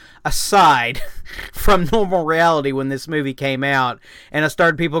myself aside from normal reality when this movie came out, and I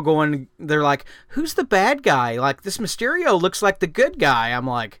started people going. They're like, "Who's the bad guy? Like this Mysterio looks like the good guy." I'm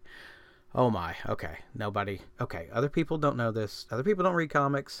like, "Oh my, okay, nobody. Okay, other people don't know this. Other people don't read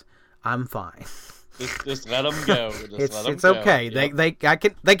comics. I'm fine. Just let them go. It's okay.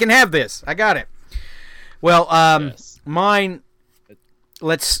 Yep. They can have this. I got it. Well, mine.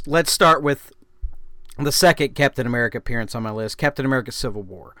 Let's start with the second Captain America appearance on my list, Captain America: Civil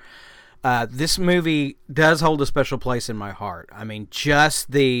War. This movie does hold a special place in my heart. I mean, just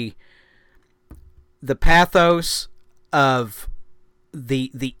the pathos of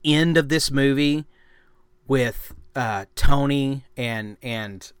the end of this movie with Tony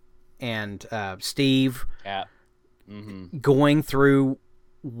and Steve going through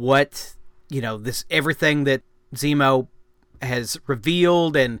what this everything that Zemo has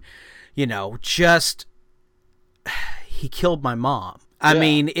revealed, and just he killed my mom. I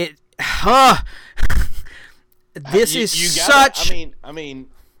mean it. This is such. I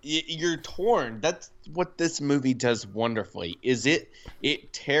mean, you're torn. That's what this movie does wonderfully. Is it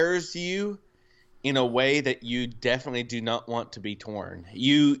tears you in a way that you definitely do not want to be torn.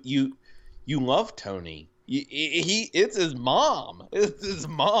 You love Tony. It's his mom. It's his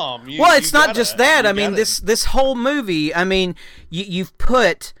mom. Well, it's not just that. I mean, this whole movie. I mean, you've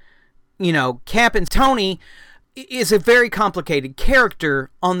put, Captain Tony is a very complicated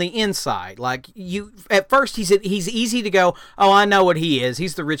character on the inside. Like, at first he's easy to go, oh, I know what he is.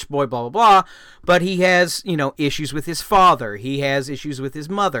 He's the rich boy, blah, blah, blah. But he has, issues with his father. He has issues with his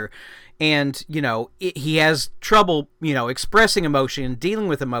mother. And, he has trouble, expressing emotion and dealing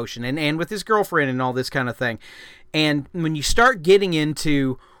with emotion and with his girlfriend and all this kind of thing. And when you start getting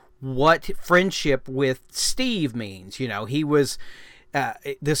into what friendship with Steve means, he was,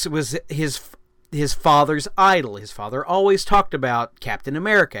 this was his father's idol. His father always talked about Captain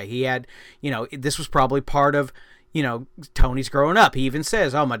America. He had, this was probably part of, Tony's growing up. He even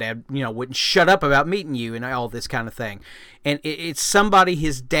says, oh, my dad, wouldn't shut up about meeting you and all this kind of thing. And it's somebody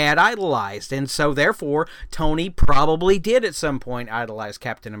his dad idolized. And so, therefore, Tony probably did at some point idolize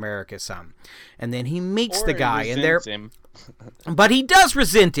Captain America some. And then he meets the guy. And they're... But he does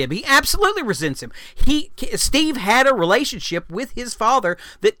resent him. He absolutely resents him. Steve had a relationship with his father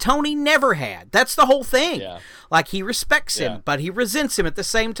that Tony never had. That's the whole thing. Yeah. Like, he respects him, but he resents him at the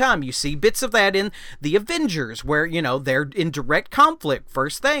same time. You see bits of that in the Avengers where, they're in direct conflict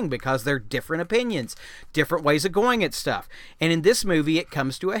first thing because they're different opinions, different ways of going at stuff. And in this movie, it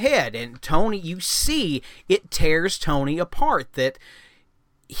comes to a head. And Tony, you see, it tears Tony apart that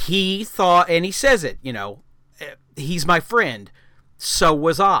he thought, and he says it, he's my friend. So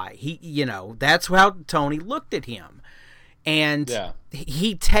was I. That's how Tony looked at him. And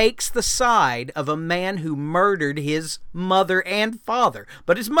he takes the side of a man who murdered his mother and father.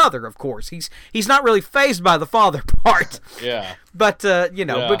 But his mother, of course. He's not really fazed by the father part. Yeah. But,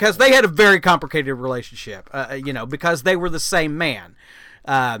 because they had a very complicated relationship, because they were the same man.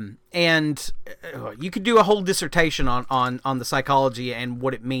 And you could do a whole dissertation on the psychology and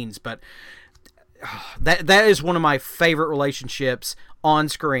what it means, but that is one of my favorite relationships on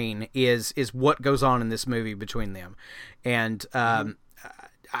screen is what goes on in this movie between them. And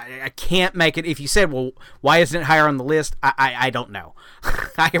I can't make it. If you said, well, why isn't it higher on the list? I don't know.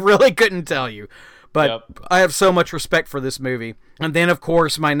 I really couldn't tell you. But I have so much respect for this movie. And then, of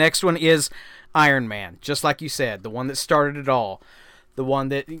course, my next one is Iron Man. Just like you said, the one that started it all. The one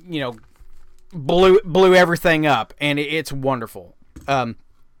that, blew everything up. And it's wonderful.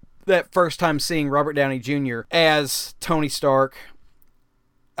 That first time seeing Robert Downey Jr. as Tony Stark,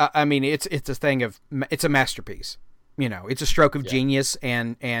 I mean, it's a thing of, it's a masterpiece. It's a stroke of genius,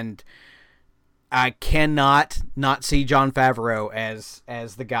 and I cannot not see Jon Favreau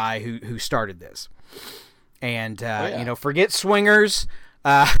as the guy who started this. And forget swingers,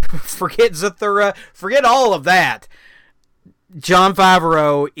 forget Zathura, forget all of that. Jon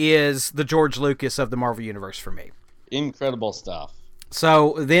Favreau is the George Lucas of the Marvel Universe for me. Incredible stuff.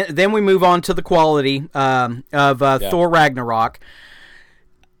 So then we move on to the quality of Thor Ragnarok.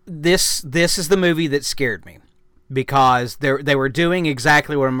 This is the movie that scared me because they were doing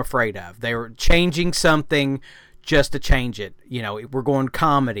exactly what I'm afraid of. They were changing something just to change it. We're going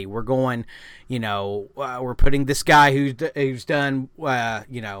comedy. We're going, we're putting this guy who's done,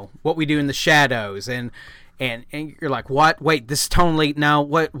 What We Do in the Shadows and you're like, what? Wait, this is totally now.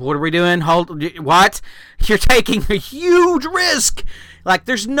 What are we doing? What? You're taking a huge risk. Like,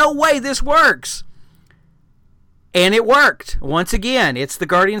 there's no way this works. And it worked. Once again, it's the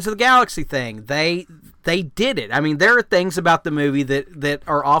Guardians of the Galaxy thing. They did it. I mean, there are things about the movie that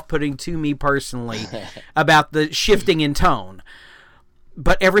are off-putting to me personally about the shifting in tone.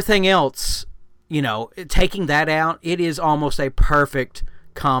 But everything else, taking that out, it is almost a perfect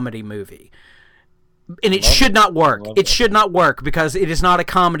comedy movie. And it should not work. It should not work because it is not a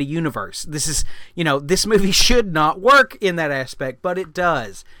comedy universe. This is, this movie should not work in that aspect, but it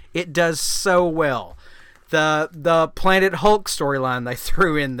does. It does so well. The Planet Hulk storyline they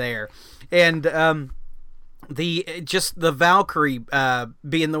threw in there, and the Valkyrie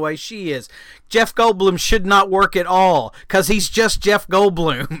being the way she is. Jeff Goldblum should not work at all because he's just Jeff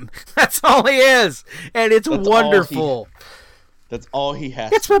Goldblum. That's all he is, and it's wonderful. That's all he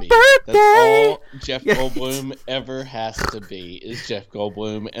has it's to be. It's my birthday! That's all Jeff Goldblum ever has to be is Jeff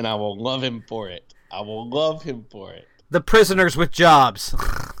Goldblum, and I will love him for it. I will love him for it. The prisoners with jobs.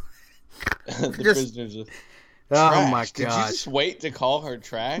 Prisoners with trash. Oh my gosh. Did you just wait to call her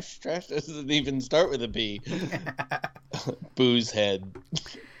trash? Trash doesn't even start with a B. Booze head.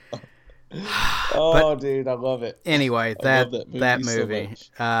 Dude, I love it. Anyway, that movie.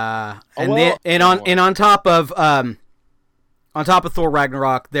 So and on top of on top of Thor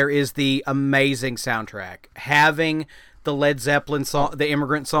Ragnarok, there is the amazing soundtrack. Having the Led Zeppelin song, the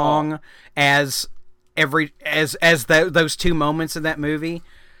Immigrant Song, as those two moments in that movie.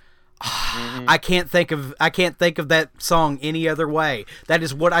 Mm-hmm. I can't think of that song any other way. That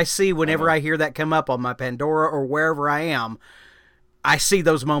is what I see whenever I hear that come up on my Pandora or wherever I am. I see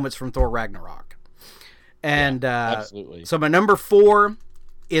those moments from Thor Ragnarok. And absolutely. So my number 4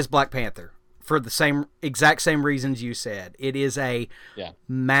 is Black Panther for the exact same reasons you said. It is a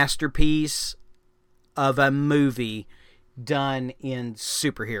masterpiece of a movie done in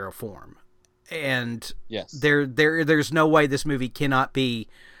superhero form. And there's no way this movie cannot be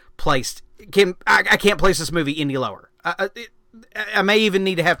placed. I can't place this movie any lower. I may even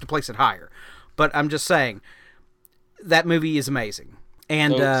need to have to place it higher. But I'm just saying, that movie is amazing.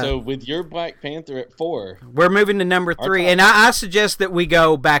 And so with your Black Panther at 4, we're moving to number 3, and I suggest that we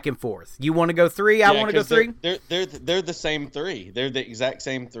go back and forth. You want to go 3? I want to go 3. They're the same 3. They're the exact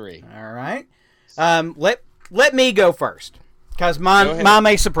same 3. All right. Let me go first, because mine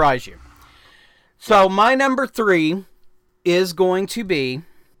may surprise you. So my number 3 is going to be.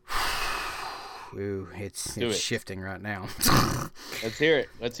 Ooh, it's shifting right now. Let's hear it.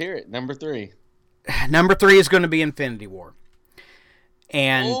 Number 3. Number 3 is going to be Infinity War.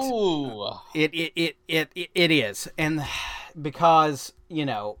 And it is, and because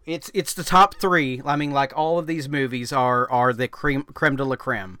it's the top 3. I mean, like, all of these movies are the creme de la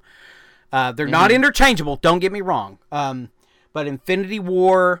creme. They're not interchangeable. Don't get me wrong. But Infinity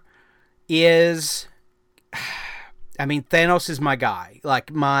War is. I mean, Thanos is my guy.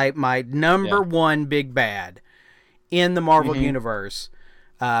 Like my number 1 big bad in the Marvel universe.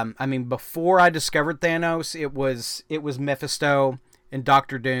 I mean, before I discovered Thanos, it was Mephisto and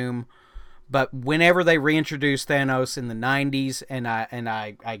Doctor Doom, but whenever they reintroduced Thanos in the 90s, and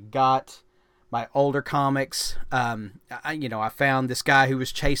I got my older comics, I found this guy who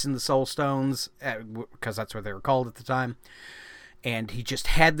was chasing the Soul Stones, because that's what they were called at the time, and he just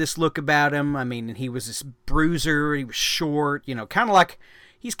had this look about him. I mean, he was this bruiser, he was short, he's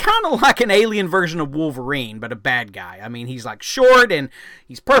kind of like an alien version of Wolverine, but a bad guy. I mean, he's like short and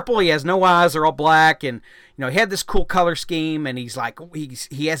he's purple. He has no eyes; they're all black. And he had this cool color scheme. And he's like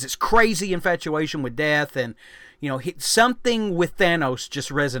he has this crazy infatuation with death. And something with Thanos just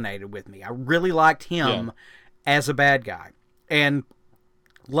resonated with me. I really liked him as a bad guy. And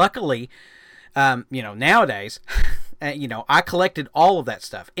luckily, nowadays, I collected all of that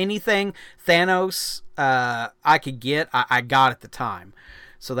stuff. Anything Thanos I could get, I got at the time.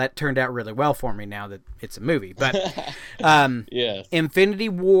 So that turned out really well for me now that it's a movie. But yes. Infinity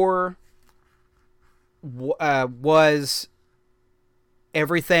War was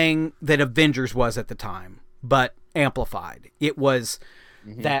everything that Avengers was at the time, but amplified. It was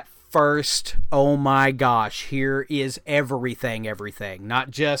that first, oh my gosh, here is everything.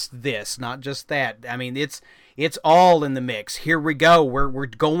 Not just this, not just that. I mean, it's all in the mix. Here we go. We're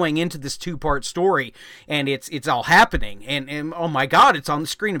going into this 2-part story, and it's all happening. And oh my God, it's on the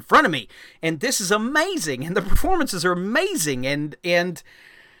screen in front of me. And this is amazing. And the performances are amazing. And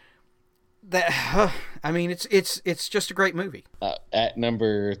that, I mean, it's just a great movie. At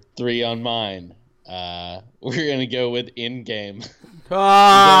number 3 on mine, we're gonna go with Endgame.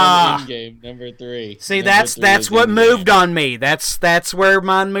 Endgame, number 3. See, that's what moved on me. That's where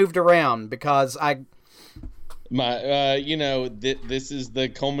mine moved around, because this is the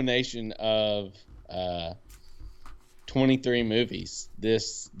culmination of 23 movies.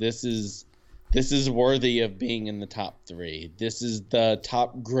 This is worthy of being in the top 3. This is the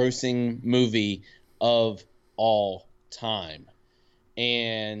top grossing movie of all time,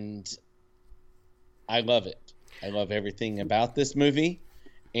 and I love it. I love everything about this movie,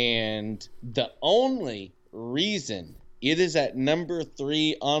 and the only reason it is at number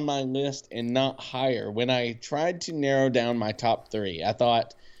 3 on my list and not higher. When I tried to narrow down my top 3, I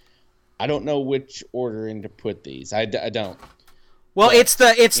thought, I don't know which order in to put these. I don't. Well,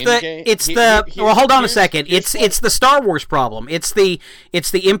 well, hold on a second. It's the Star Wars problem. It's the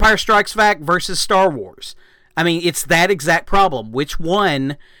Empire Strikes Back versus Star Wars. I mean, it's that exact problem. Which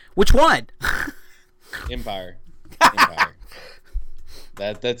one? Empire.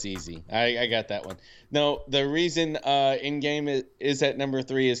 That's easy. I got that one. No, the reason Endgame is at number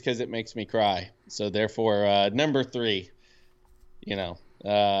 3 is because it makes me cry. So therefore, number 3,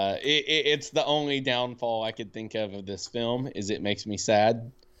 it's the only downfall I could think of this film is it makes me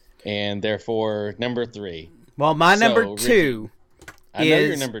sad, and therefore number 3. Well, my number 2. I know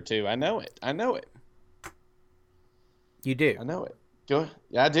your number 2. I know it. You do. I know it. Go.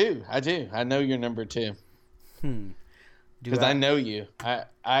 I do. I know your number 2. Because I know you.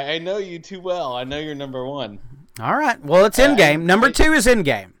 I know you too well. I know you're number 1. All right. Well, it's Endgame. Number 2 is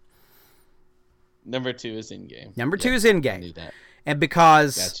Endgame. Number 2 is Endgame. Number 2 is Endgame. I knew that. And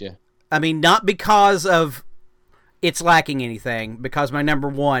because, Gotcha. I mean, not because of it's lacking anything, because my number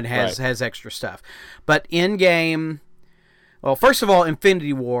 1 has extra stuff. But Endgame, well, first of all,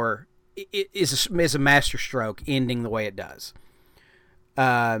 Infinity War is a masterstroke ending the way it does.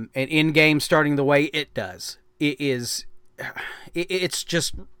 And Endgame starting the way it does. It's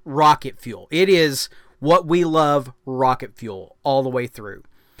just rocket fuel. It is what we love, rocket fuel, all the way through.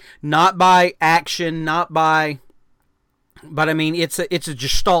 Not by action, but I mean, it's a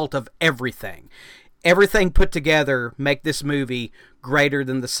gestalt of everything. Everything put together make this movie greater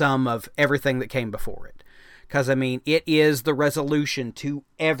than the sum of everything that came before it. Because, I mean, it is the resolution to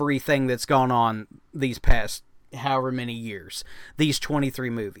everything that's gone on these past however many years. These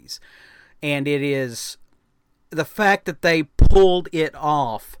 23 movies. And it is the fact that they pulled it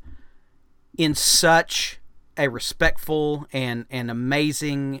off in such a respectful and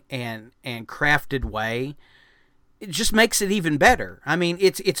amazing and crafted way. It just makes it even better. I mean,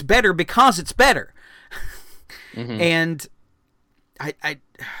 it's better because it's better. Mm-hmm. And I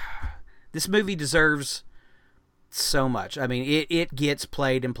this movie deserves so much. I mean, it gets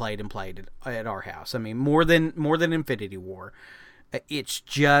played and played and played at our house. I mean, more than Infinity War. It's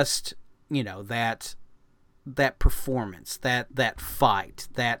just, you know, that performance, that fight,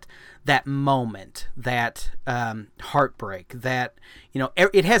 that moment, that heartbreak, that, you know,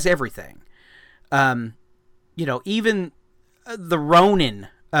 it has everything. You know, even the Ronin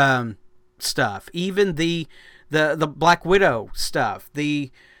stuff, even the Black Widow stuff,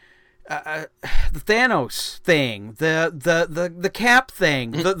 the Thanos thing, the Cap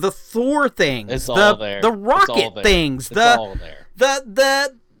thing, the Thor things, it's all there. The rocket things, it's all there.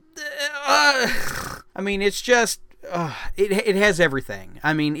 I mean, it's just it has everything.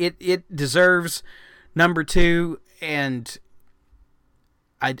 I mean, it deserves number 2, and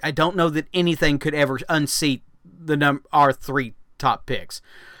I don't know that anything could ever unseat our 3 top picks.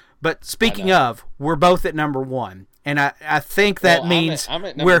 But speaking of, we're both at number 1, and I think that means I'm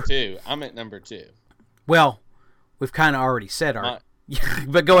at number 2. I'm at number 2. Well, we've kind of already said our.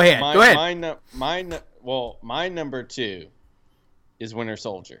 But go ahead. Go ahead. My number 2 is Winter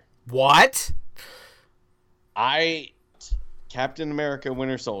Soldier. What? Captain America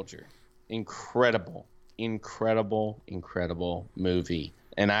Winter Soldier. Incredible movie.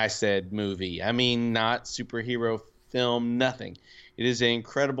 And I said movie. I mean, not superhero film, nothing. It is an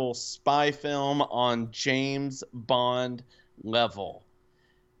incredible spy film on James Bond level.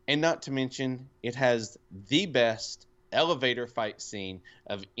 And not to mention, it has the best elevator fight scene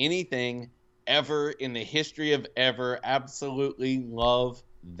of anything ever in the history of ever. Absolutely love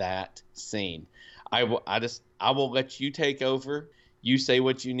that scene. I will let you take over. You say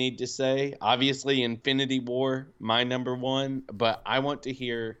what you need to say. Obviously, Infinity War, my number 1, but I want to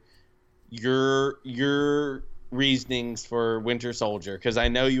hear your reasonings for Winter Soldier, because I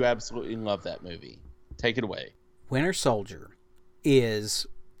know you absolutely love that movie. Take it away. Winter Soldier is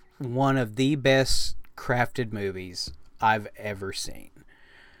one of the best crafted movies I've ever seen.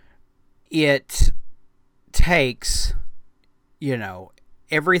 It takes, you know,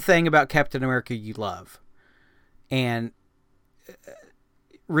 everything about Captain America you love and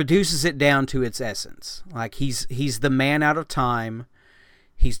reduces it down to its essence. Like, he's the man out of time.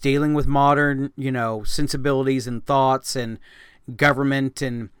 He's dealing with modern, you know, sensibilities and thoughts and government,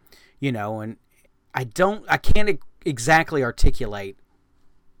 and, you know, and I can't exactly articulate,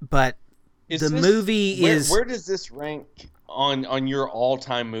 but movie is. Where does this rank on your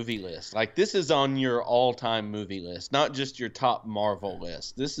all-time movie list? Like, this is on your all-time movie list, not just your top Marvel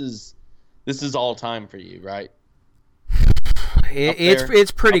list. This is all time for you, right?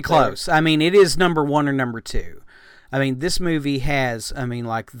 It's pretty close. I mean, it is number 1 or number 2. I mean, this movie has, I mean,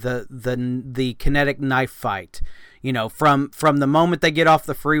 like the kinetic knife fight, you know, from the moment they get off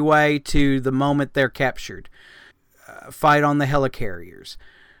the freeway to the moment they're captured. Fight on the helicarriers.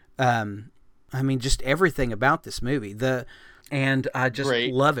 I mean, just everything about this movie. And I just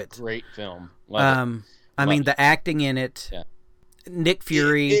love it. Great film. Love it. I mean, the acting in it. Yeah. Nick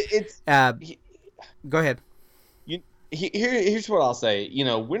Fury. Go ahead. Here's what I'll say. You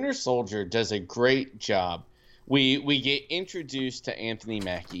know, Winter Soldier does a great job. We get introduced to Anthony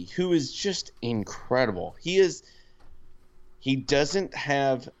Mackie, who is just incredible. He doesn't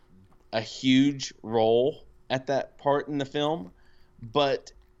have a huge role at that part in the film,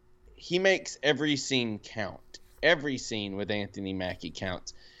 but he makes every scene count. Every scene with Anthony Mackie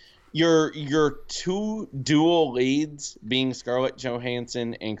counts. Your 2 dual leads, being Scarlett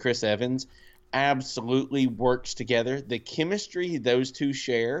Johansson and Chris Evans, absolutely works together. The chemistry those two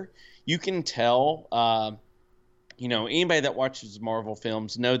share, you can tell anybody that watches Marvel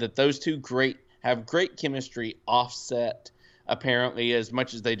films know that those two have great chemistry offset, apparently, as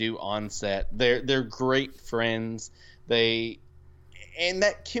much as they do on set. They're great friends. And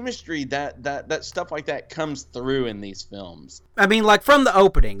that chemistry, that stuff like that comes through in these films. I mean, like from the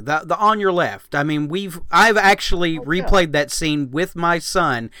opening, the On Your Left. I mean, I've actually replayed that scene with my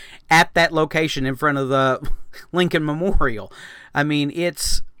son at that location in front of the Lincoln Memorial. I mean,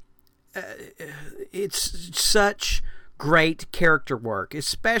 it's such great character work,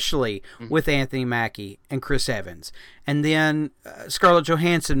 especially with Anthony Mackie and Chris Evans, and then Scarlett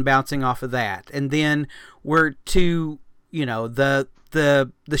Johansson bouncing off of that, and then we're to the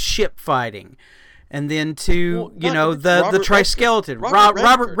ship fighting, and then to the triskeleton.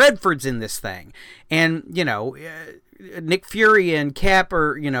 Robert Redford's in this thing, and Nick Fury and Cap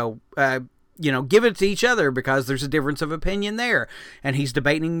are give it to each other because there's a difference of opinion there, and he's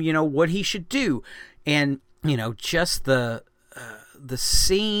debating what he should do, and just the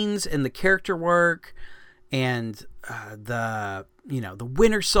scenes and the character work, and the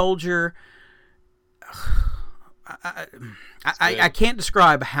Winter Soldier. I can't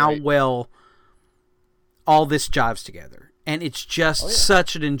describe how well all this jives together, and it's just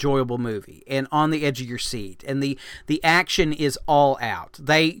such an enjoyable movie and on the edge of your seat, and the action is all out.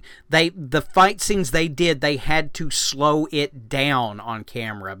 The fight scenes they had to slow it down on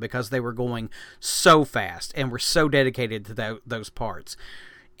camera because they were going so fast and were so dedicated to those parts,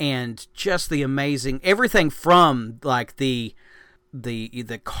 and just the amazing everything from like the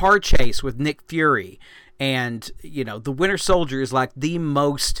car chase with Nick Fury. And, the Winter Soldier is like the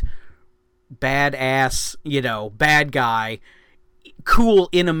most badass, bad guy, cool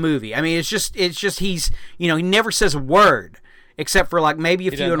in a movie. I mean, it's just he's, he never says a word except for like maybe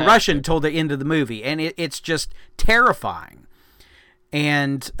a few in Russian till the end of the movie. And it's just terrifying.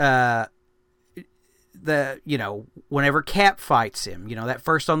 And, whenever Cap fights him, that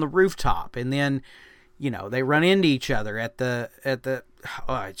first on the rooftop, and then, they run into each other at the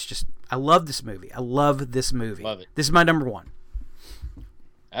it's just, I love this movie. Love it. This is my number one.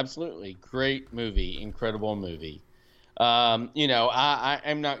 Absolutely. Great movie. Incredible movie. I'm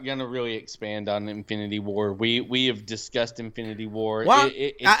not going to really expand on Infinity War. We have discussed Infinity War. Well,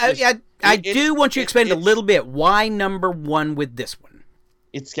 I do want you to expand a little bit. Why number one with this one?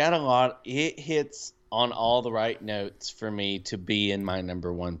 It's got a lot. It hits on all the right notes for me to be in my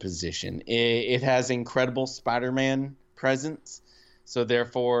number one position. It has incredible Spider-Man presence. So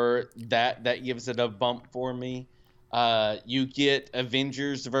therefore, that gives it a bump for me. You get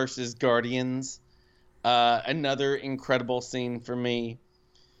Avengers versus Guardians, another incredible scene for me.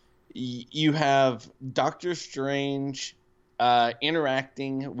 You have Doctor Strange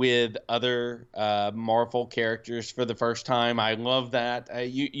interacting with other Marvel characters for the first time. I love that.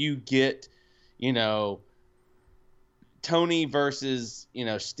 You get, Tony versus,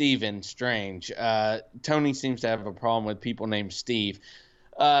 Stephen Strange. Tony seems to have a problem with people named Steve.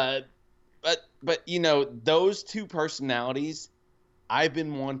 But those two personalities I've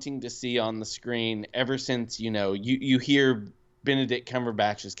been wanting to see on the screen ever since, you hear Benedict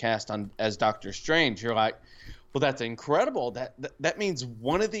Cumberbatch is cast as Doctor Strange. You're like, well, that's incredible. That means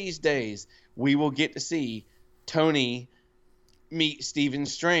one of these days we will get to see Tony meet Stephen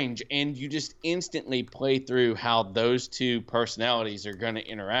Strange, and you just instantly play through how those two personalities are going to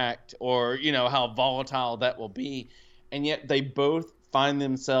interact, or how volatile that will be, and yet they both find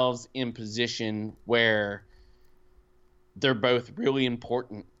themselves in position where they're both really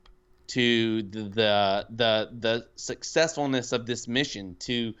important to the successfulness of this mission,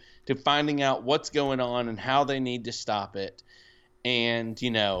 to finding out what's going on and how they need to stop it. And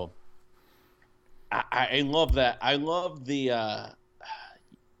I love that. I love the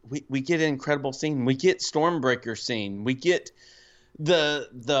we get an incredible scene. We get Stormbreaker scene. We get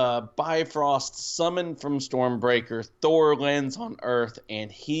the Bifrost summoned from Stormbreaker. Thor lands on Earth,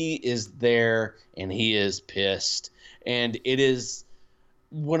 and he is there, and he is pissed. And it is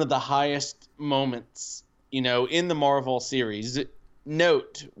one of the highest moments, in the Marvel series.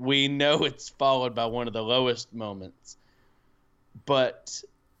 Note, we know it's followed by one of the lowest moments. But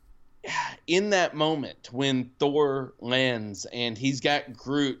in that moment when Thor lands and he's got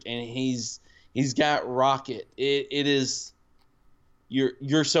Groot and he's got Rocket, it is,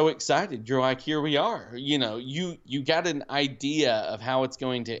 you're so excited. You're like, here we are. You got an idea of how it's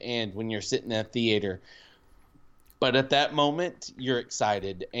going to end when you're sitting at theater. But at that moment, you're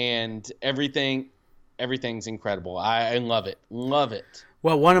excited, and everything's incredible. I love it. Love it.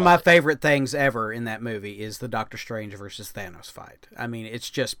 Well, one of my favorite things ever in that movie is the Doctor Strange versus Thanos fight. I mean,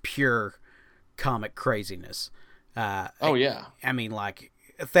 it's just pure comic craziness. Oh, yeah. I mean, like,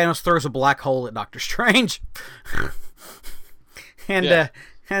 Thanos throws a black hole at Doctor Strange, and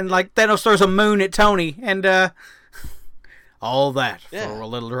like Thanos throws a moon at Tony, and all that for a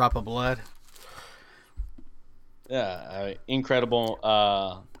little drop of blood. Yeah, incredible.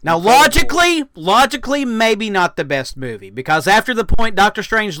 Now, logically, maybe not the best movie, because after the point Doctor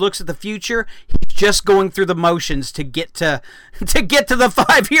Strange looks at the future, he's just going through the motions to get to the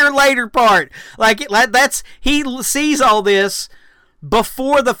 5-year later part. Like that's he sees all this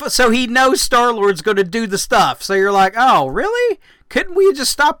before so he knows Star-Lord's going to do the stuff. So you're like, oh, really? Couldn't we have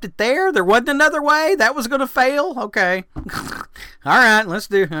just stopped it there? There wasn't another way? That was going to fail? Okay. All right, let's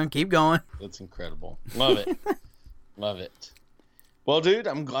keep going. That's incredible. Love it. Love it. Well, dude,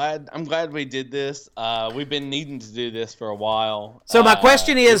 I'm glad we did this. We've been needing to do this for a while. So my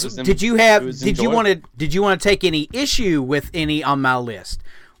question is, did you want to take any issue with any on my list?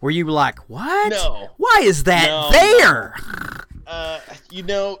 Were you like, what? No. Why is that there?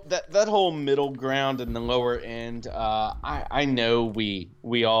 No. That whole middle ground and the lower end, I know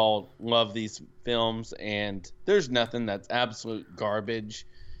we all love these films, and there's nothing that's absolute garbage.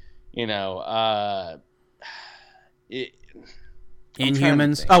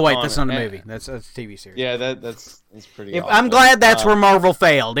 Inhumans. Oh wait, that's not a movie. That's a TV series. Yeah, that's pretty. Awesome. I'm glad that's where Marvel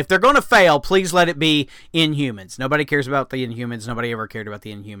failed. If they're going to fail, please let it be Inhumans. Nobody cares about the Inhumans. Nobody ever cared about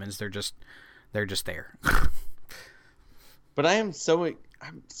the Inhumans. They're just there. But I'm so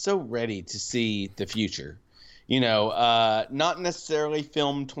ready to see the future. Not necessarily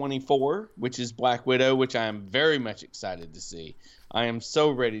film 24, which is Black Widow, which I am very much excited to see. I am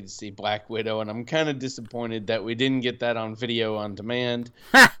so ready to see Black Widow, and I'm kind of disappointed that we didn't get that on video on demand.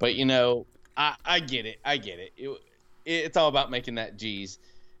 But, I get it. It's all about making that G's.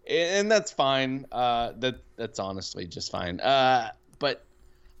 And that's fine. That's honestly just fine. But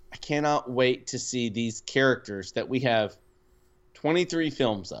I cannot wait to see these characters that we have 23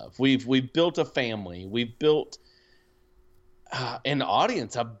 films of. We've built a family. We've built an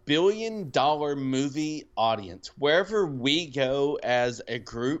audience, a $1 billion movie audience. Wherever we go as a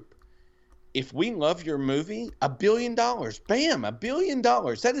group, if we love your movie, $1 billion, bam, $1 billion.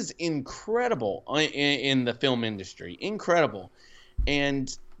 That is incredible in the film industry. Incredible.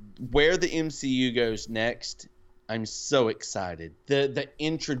 And where the MCU goes next, I'm so excited. The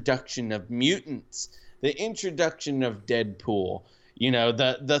introduction of mutants, the introduction of Deadpool,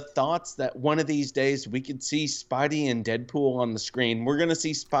 the thoughts that one of these days we could see Spidey and Deadpool on the screen. We're going to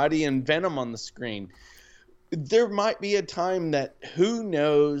see Spidey and Venom on the screen. There might be a time that, who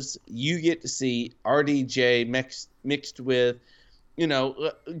knows, you get to see RDJ mixed with,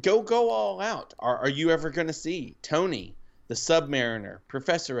 go all out. Are you ever going to see Tony, the Submariner,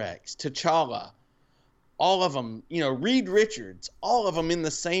 Professor X, T'Challa, all of them, Reed Richards, all of them in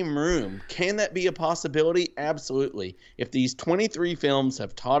the same room? Can that be a possibility? Absolutely. If these 23 films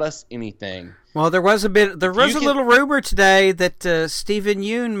have taught us anything. Well, there was a little rumor today that Stephen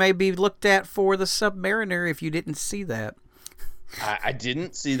Yeun may be looked at for the Submariner, if you didn't see that. I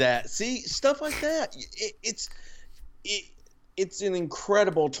didn't see that. See, stuff like that. It's an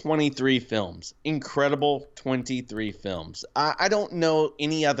incredible 23 films. Incredible 23 films. I don't know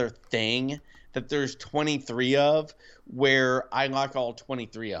any other thing that there's 23 of where I like all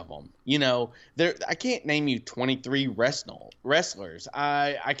 23 of them. I can't name you 23 wrestlers.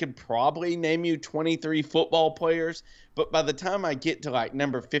 I could probably name you 23 football players, but by the time I get to like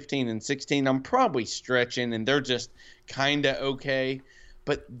number 15 and 16, I'm probably stretching and they're just kind of okay.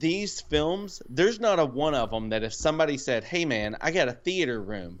 But these films, there's not a one of them that if somebody said, hey man, I got a theater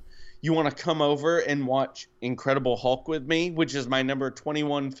room, you want to come over and watch Incredible Hulk with me, which is my number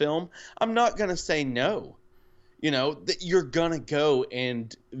 21 film, I'm not going to say no. You're going to go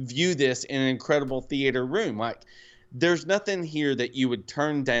and view this in an incredible theater room. Like, there's nothing here that you would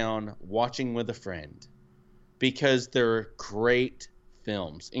turn down watching with a friend, because they're great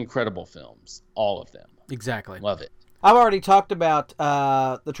films, incredible films, all of them. Exactly. Love it. I've already talked about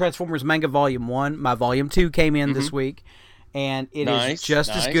the Transformers manga Volume 1. My Volume 2 came in this week. And it is just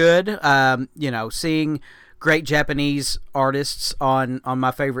as good. Seeing great Japanese artists on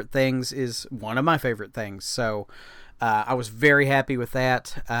my favorite things is one of my favorite things. So I was very happy with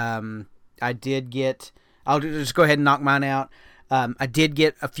that. I did get... I'll just go ahead and knock mine out. I did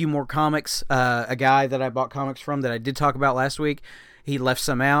get a few more comics. A guy that I bought comics from that I did talk about last week, he left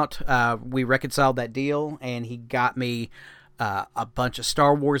some out. We reconciled that deal, and he got me a bunch of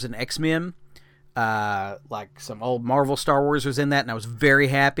Star Wars and X-Men. Like some old Marvel Star Wars was in that, and I was very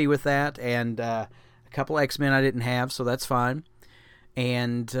happy with that, and a couple X-Men I didn't have, so that's fine.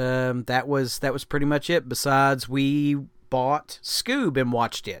 And that was pretty much it. Besides, we bought Scoob and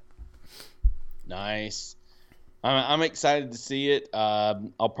watched it. Nice. I'm excited to see it.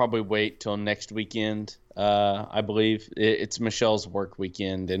 I'll probably wait till next weekend. I believe it's Michelle's work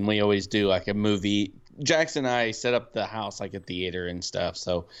weekend, and we always do like a movie. Jackson and I set up the house like a theater and stuff.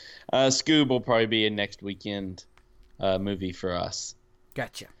 So Scoob will probably be a next weekend movie for us.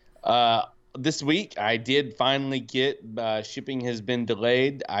 Gotcha. This week, I did finally get, shipping has been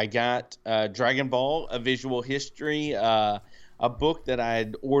delayed. I got Dragon Ball, A Visual History, a book that I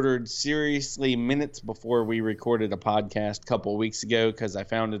had ordered seriously minutes before we recorded a podcast a couple of weeks ago because I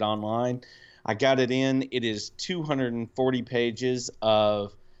found it online. I got it in. It is 240 pages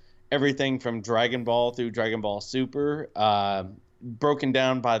of everything from Dragon Ball through Dragon Ball Super, broken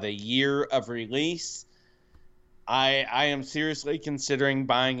down by the year of release. I am seriously considering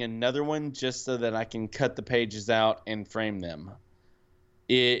buying another one just so that I can cut the pages out and frame them.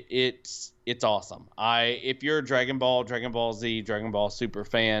 It's awesome. If you're a Dragon Ball Z, Dragon Ball Super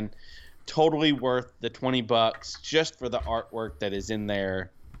fan, totally worth the $20 just for the artwork that is in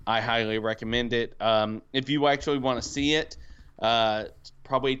there. I highly recommend it. If you actually want to see it,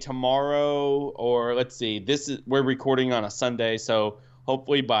 probably tomorrow, or let's see, we're recording on a Sunday, so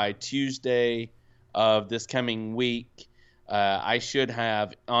hopefully by Tuesday of this coming week, I should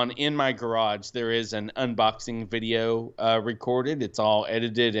have in my garage. There is an unboxing video recorded. It's all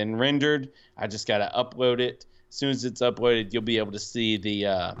edited and rendered. I just got to upload it. As soon as it's uploaded, you'll be able to see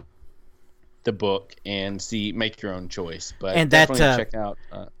the book and make your own choice. But and definitely check out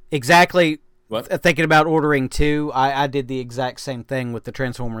exactly. What? Thinking about ordering two, I did the exact same thing with the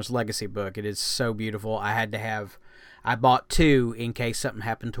Transformers Legacy book. It is so beautiful. I bought two in case something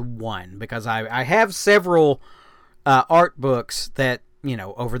happened to one, because I have several art books that,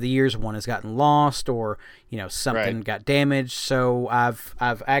 over the years one has gotten lost, or something got damaged. So I've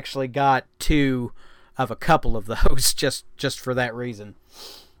actually got two of a couple of those just for that reason.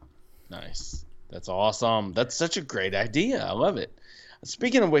 Nice. That's awesome. That's such a great idea. I love it.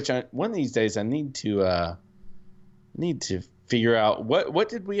 Speaking of which, one of these days I need to figure out what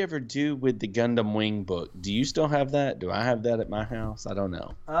did we ever do with the Gundam Wing book. Do you still have that? Do I have that at my house? I don't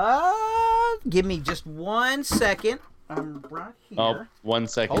know. Give me just 1 second. I'm right here. Oh, 1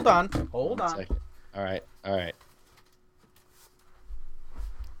 second. Hold on. Second. All right.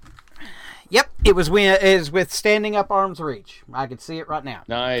 Yep, it was with Standing Up Arms Reach. I can see it right now.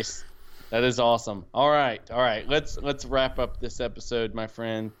 Nice. That is awesome. All right. Let's wrap up this episode, my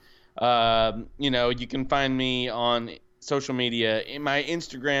friend. You can find me on social media. My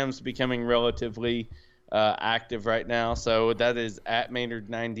Instagram's becoming relatively active right now, so that is at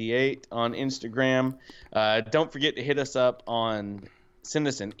Maynard98 on Instagram. Don't forget to hit us up send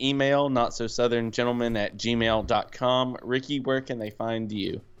us an email, notsouthern@gmail.com. Ricky, where can they find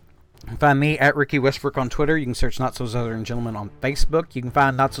you? You can find me at Ricky Westbrook on Twitter. You can search Not So Southern Gentleman on Facebook. You can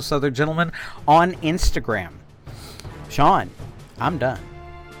find Not So Southern Gentleman on Instagram. Sean, I'm done.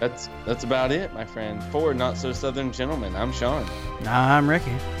 That's about it, my friend. For Not So Southern Gentleman, I'm Sean. I'm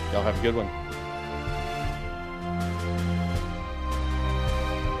Ricky. Y'all have a good one.